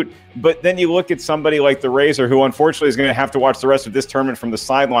suit. But then you look at somebody like the Razor, who unfortunately is going to have to watch the rest of this tournament from the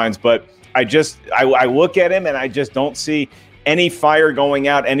sidelines. But I look at him and I just don't see any fire going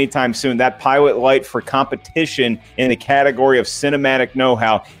out anytime soon. That pilot light for competition in the category of cinematic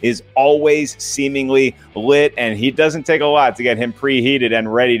know-how is always seemingly lit, and he doesn't take a lot to get him preheated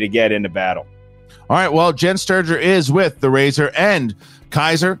and ready to get into battle. All right, well, Jen Sturger is with the Razor and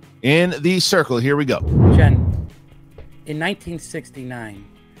Kaiser in the circle. Here we go. Jen, in 1969,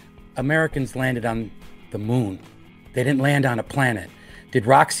 Americans landed on the moon. They didn't land on a planet. Did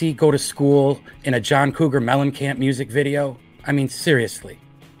Roxy go to school in a John Cougar Mellencamp music video? I mean, seriously.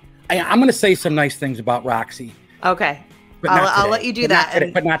 I'm going to say some nice things about Roxy. Okay. But I'll let you do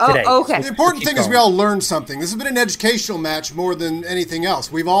that. But not today. Okay. The important thing is we all learned something. This has been an educational match more than anything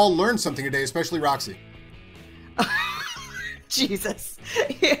else. We've all learned something today, especially Roxy. Jesus.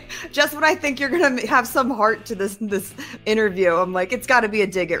 Just when I think you're going to have some heart to this interview, I'm like, it's got to be a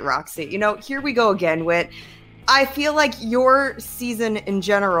dig at Roxy. You know, here we go again, Whit. I feel like your season in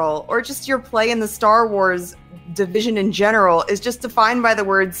general, or just your play in the Star Wars division in general, is just defined by the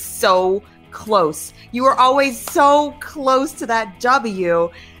word so close. You are always so close to that W,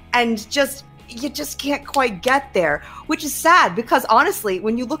 and you just can't quite get there, which is sad because honestly,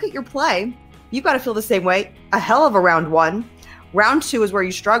 when you look at your play, you've got to feel the same way. A hell of a round 1. Round 2 is where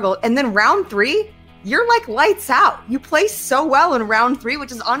you struggle, and then round 3, you're like lights out. You play so well in round 3,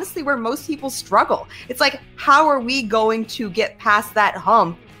 which is honestly where most people struggle. It's like, how are we going to get past that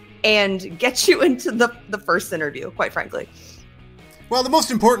hump and get you into the first interview, quite frankly? Well, the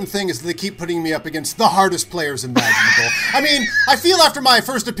most important thing is that they keep putting me up against the hardest players imaginable. I mean, I feel after my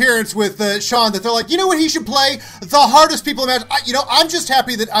first appearance with Sean that they're like, you know what he should play? The hardest people imaginable. I'm just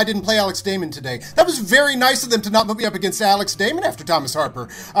happy that I didn't play Alex Damon today. That was very nice of them to not put me up against Alex Damon after Thomas Harper.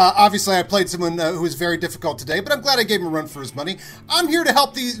 Obviously, I played someone who was very difficult today, but I'm glad I gave him a run for his money. I'm here to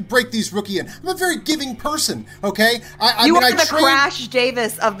help break these rookie in. I'm a very giving person, okay? You are the Crash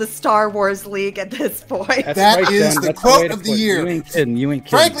Davis of the Star Wars League at this point. That is the quote of the year. You ain't kidding.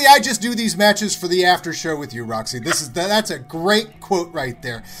 Frankly, I just do these matches for the after show with you, Roxy. That's a great quote right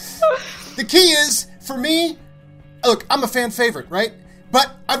there. The key is, for me, look, I'm a fan favorite, right? But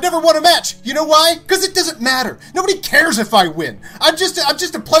I've never won a match. You know why? Because it doesn't matter. Nobody cares if I win. I'm just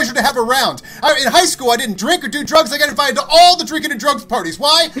a pleasure to have around. In high school, I didn't drink or do drugs. I got invited to all the drinking and drugs parties.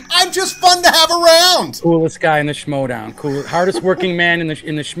 Why? I'm just fun to have around. Coolest guy in the Schmodown. Hardest working man in the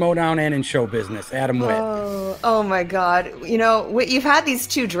Schmodown and in show business. Adam Witt. Oh my God. You know, you've had these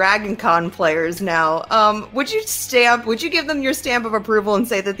 2 Dragon Con players now. Would you give them your stamp of approval and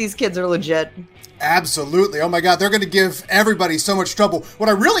say that these kids are legit? Absolutely. Oh my God, they're going to give everybody so much trouble. What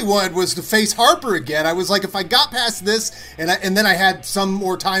I really wanted was to face Harper again. I was like, if I got past this and then I had some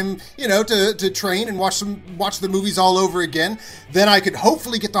more time, to train and watch the movies all over again, then I could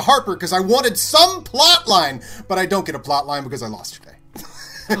hopefully get to Harper because I wanted some plot line, but I don't get a plot line because I lost today.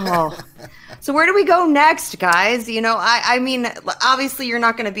 Oh. So where do we go next, guys? I mean, obviously you're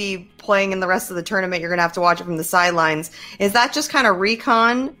not going to be playing in the rest of the tournament. You're going to have to watch it from the sidelines. Is that just kind of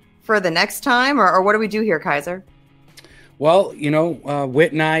recon for the next time, or what do we do here, Kaiser? Well,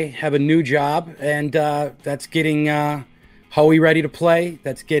 Whit and I have a new job, and that's getting Howie ready to play.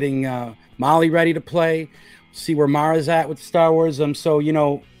 That's getting Molly ready to play. See where Mara's at with Star Wars.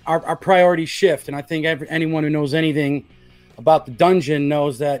 So, our priorities shift, and I think anyone who knows anything about the dungeon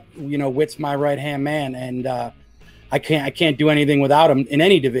knows that, Whit's my right-hand man, and I can't do anything without him in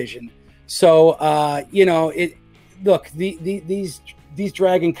any division. So, look, these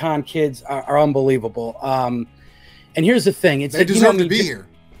Dragon Con kids are unbelievable. And here's the thing: they deserve to be here.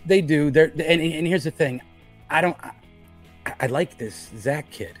 They do. And here's the thing: I like this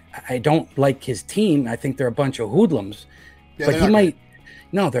Zach kid. I don't like his team. I think they're a bunch of hoodlums. Yeah, but he might.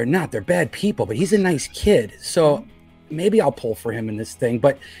 No, they're not. They're bad people. But he's a nice kid. So maybe I'll pull for him in this thing.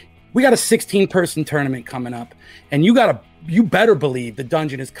 But we got a 16-person tournament coming up, and you better believe the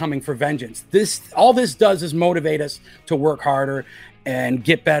dungeon is coming for vengeance. All this does is motivate us to work harder and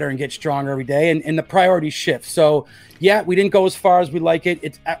get better and get stronger every day, and the priorities shift. So, yeah, we didn't go as far as we like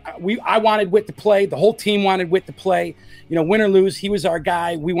it. I wanted Whit to play. The whole team wanted Whit to play. Win or lose, he was our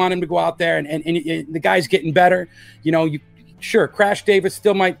guy. We want him to go out there, and the guy's getting better. Sure, Crash Davis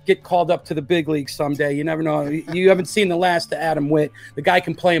still might get called up to the big league someday. You never know. You haven't seen the last of Adam Witt. The guy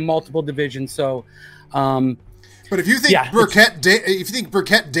can play in multiple divisions. So, But if you think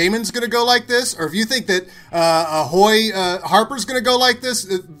Burkett Damon's going to go like this, or if you think that Ahoy Harper's going to go like this,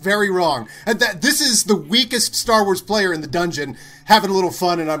 very wrong. And this is the weakest Star Wars player in the dungeon, having a little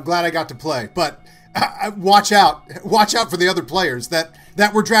fun, and I'm glad I got to play. But watch out for the other players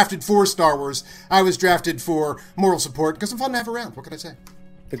that were drafted for Star Wars. I was drafted for moral support because I'm fun to have around. What can I say?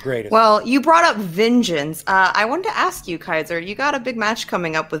 The greatest. Well, you brought up Vengeance. I wanted to ask you, Kaiser, you got a big match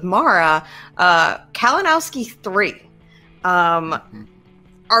coming up with Mara. Kalinowski 3.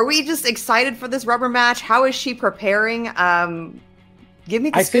 Are we just excited for this rubber match? How is she preparing? Give me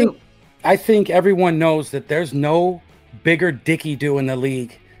the scoop. I think everyone knows that there's no bigger dicky-do in the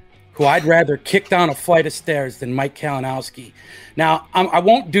league who I'd rather kick down a flight of stairs than Mike Kalinowski. Now, I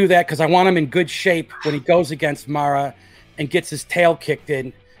won't do that because I want him in good shape when he goes against Mara and gets his tail kicked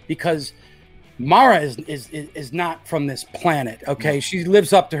in, because Mara is not from this planet, okay? She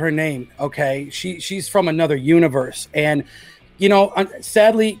lives up to her name, okay? She's from another universe. And,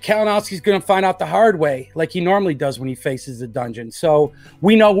 sadly, Kalinowski's going to find out the hard way, like he normally does when he faces the dungeon. So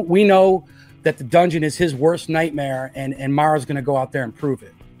we know that the dungeon is his worst nightmare, and Mara's going to go out there and prove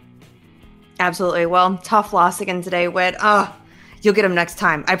it. Absolutely. Well, tough loss again today, Whit. You'll get him next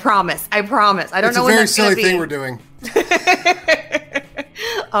time. I promise. I don't know when that's going to be. It's a very silly thing we're doing.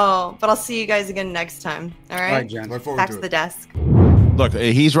 But I'll see you guys again next time. All right? All right, Jen. Look forward Back to to it. the desk. Look,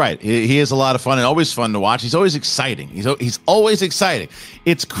 he's right. He is a lot of fun and always fun to watch. He's always exciting. He's always exciting.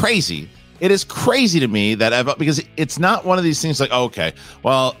 It's crazy. It is crazy to me because it's not one of these things like, okay,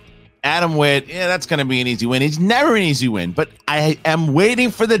 well, Adam Witt, that's going to be an easy win. He's never an easy win, but I am waiting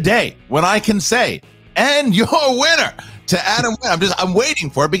for the day when I can say, and you're a winner to Adam Witt. I'm waiting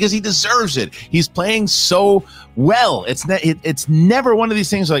for it because he deserves it. He's playing so well. It's never one of these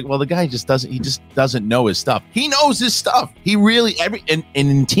things like, well, the guy just doesn't know his stuff. He knows his stuff. He really and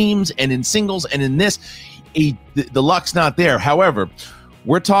in teams and in singles and in this, the luck's not there. However,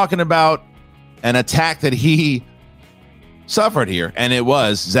 we're talking about an attack that he suffered here, and it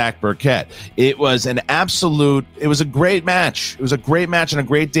was Zach Burkett. It was a great match. It was a great match and a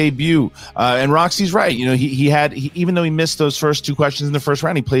great debut. And Roxy's right. Even though he missed those first two questions in the first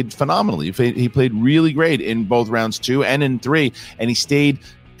round, he played phenomenally. He played really great in both rounds 2 and in 3, and he stayed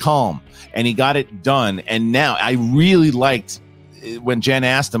calm and he got it done. And now I really liked when Jen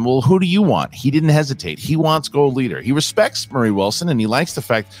asked him, well, who do you want? He didn't hesitate. He wants Gold Leader. He respects Marie Wilson, and he likes the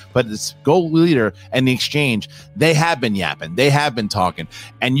fact, but it's Gold Leader and the exchange. They have been yapping. They have been talking.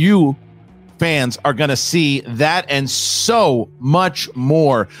 And you fans are going to see that and so much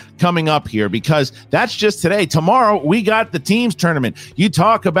more coming up here, because that's just today. Tomorrow, we got the teams tournament. You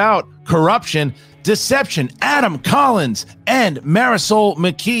talk about corruption, deception. Adam Collins and Marisol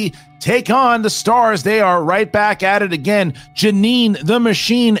McKee take on the Stars. They are right back at it again. Janine the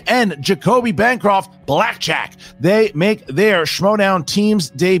Machine and Jacoby Bancroft Blackjack. They make their Schmoedown team's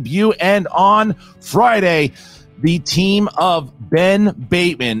debut. And on Friday, the team of Ben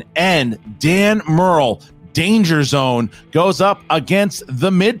Bateman and Dan Murrell, Danger Zone, goes up against the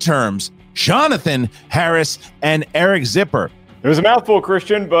midterms, Jonathan Harris and Eric Zipper. It was a mouthful,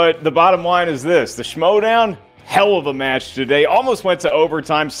 Christian, but the bottom line is this. The Schmoedown, hell of a match today. Almost went to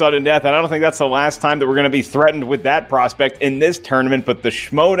overtime, sudden death, and I don't think that's the last time that we're going to be threatened with that prospect in this tournament. But the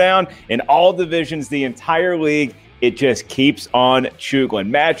Schmoedown in all divisions, the entire league, it just keeps on chugling.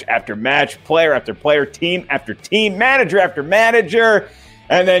 Match after match, player after player, team after team, manager after manager.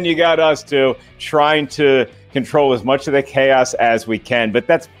 And then you got us too, trying to control as much of the chaos as we can. But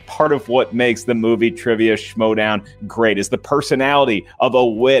that's part of what makes the movie Trivia Schmoedown great, is the personality of a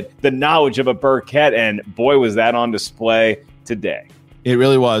Witt, the knowledge of a Burkett, and boy, was that on display today. It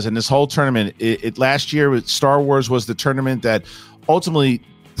really was. And this whole tournament, last year with Star Wars was the tournament that ultimately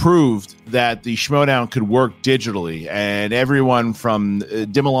proved that the Schmoedown could work digitally, and everyone from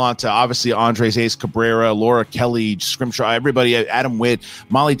Dimmelot to obviously Andres Ace Cabrera, Laura Kelly, Scrimshaw, everybody, Adam Witt,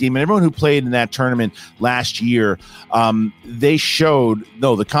 Molly Demon, everyone who played in that tournament last year, they showed,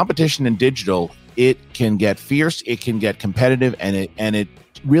 no, the competition in digital, it can get fierce, it can get competitive, and it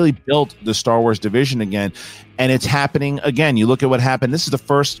really built the Star Wars division again. And it's happening again. You look at what happened. This is the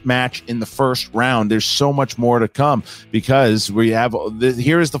first match in the first round. There's so much more to come, because we have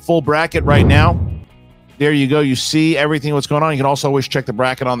here is the full bracket right now. There you go. You see everything what's going on. You can also always check the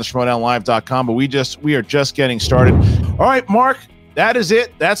bracket on the schmoedownlive.com, but we are just getting started. All right, Mark, that is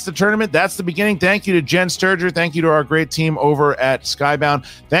it. That's the tournament. That's the beginning. Thank you to Jen Sturger. Thank you to our great team over at Skybound.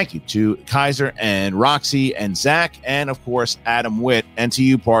 Thank you to Kaiser and Roxy and Zach, and of course, Adam Witt. And to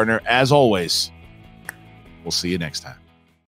you, partner, as always, we'll see you next time.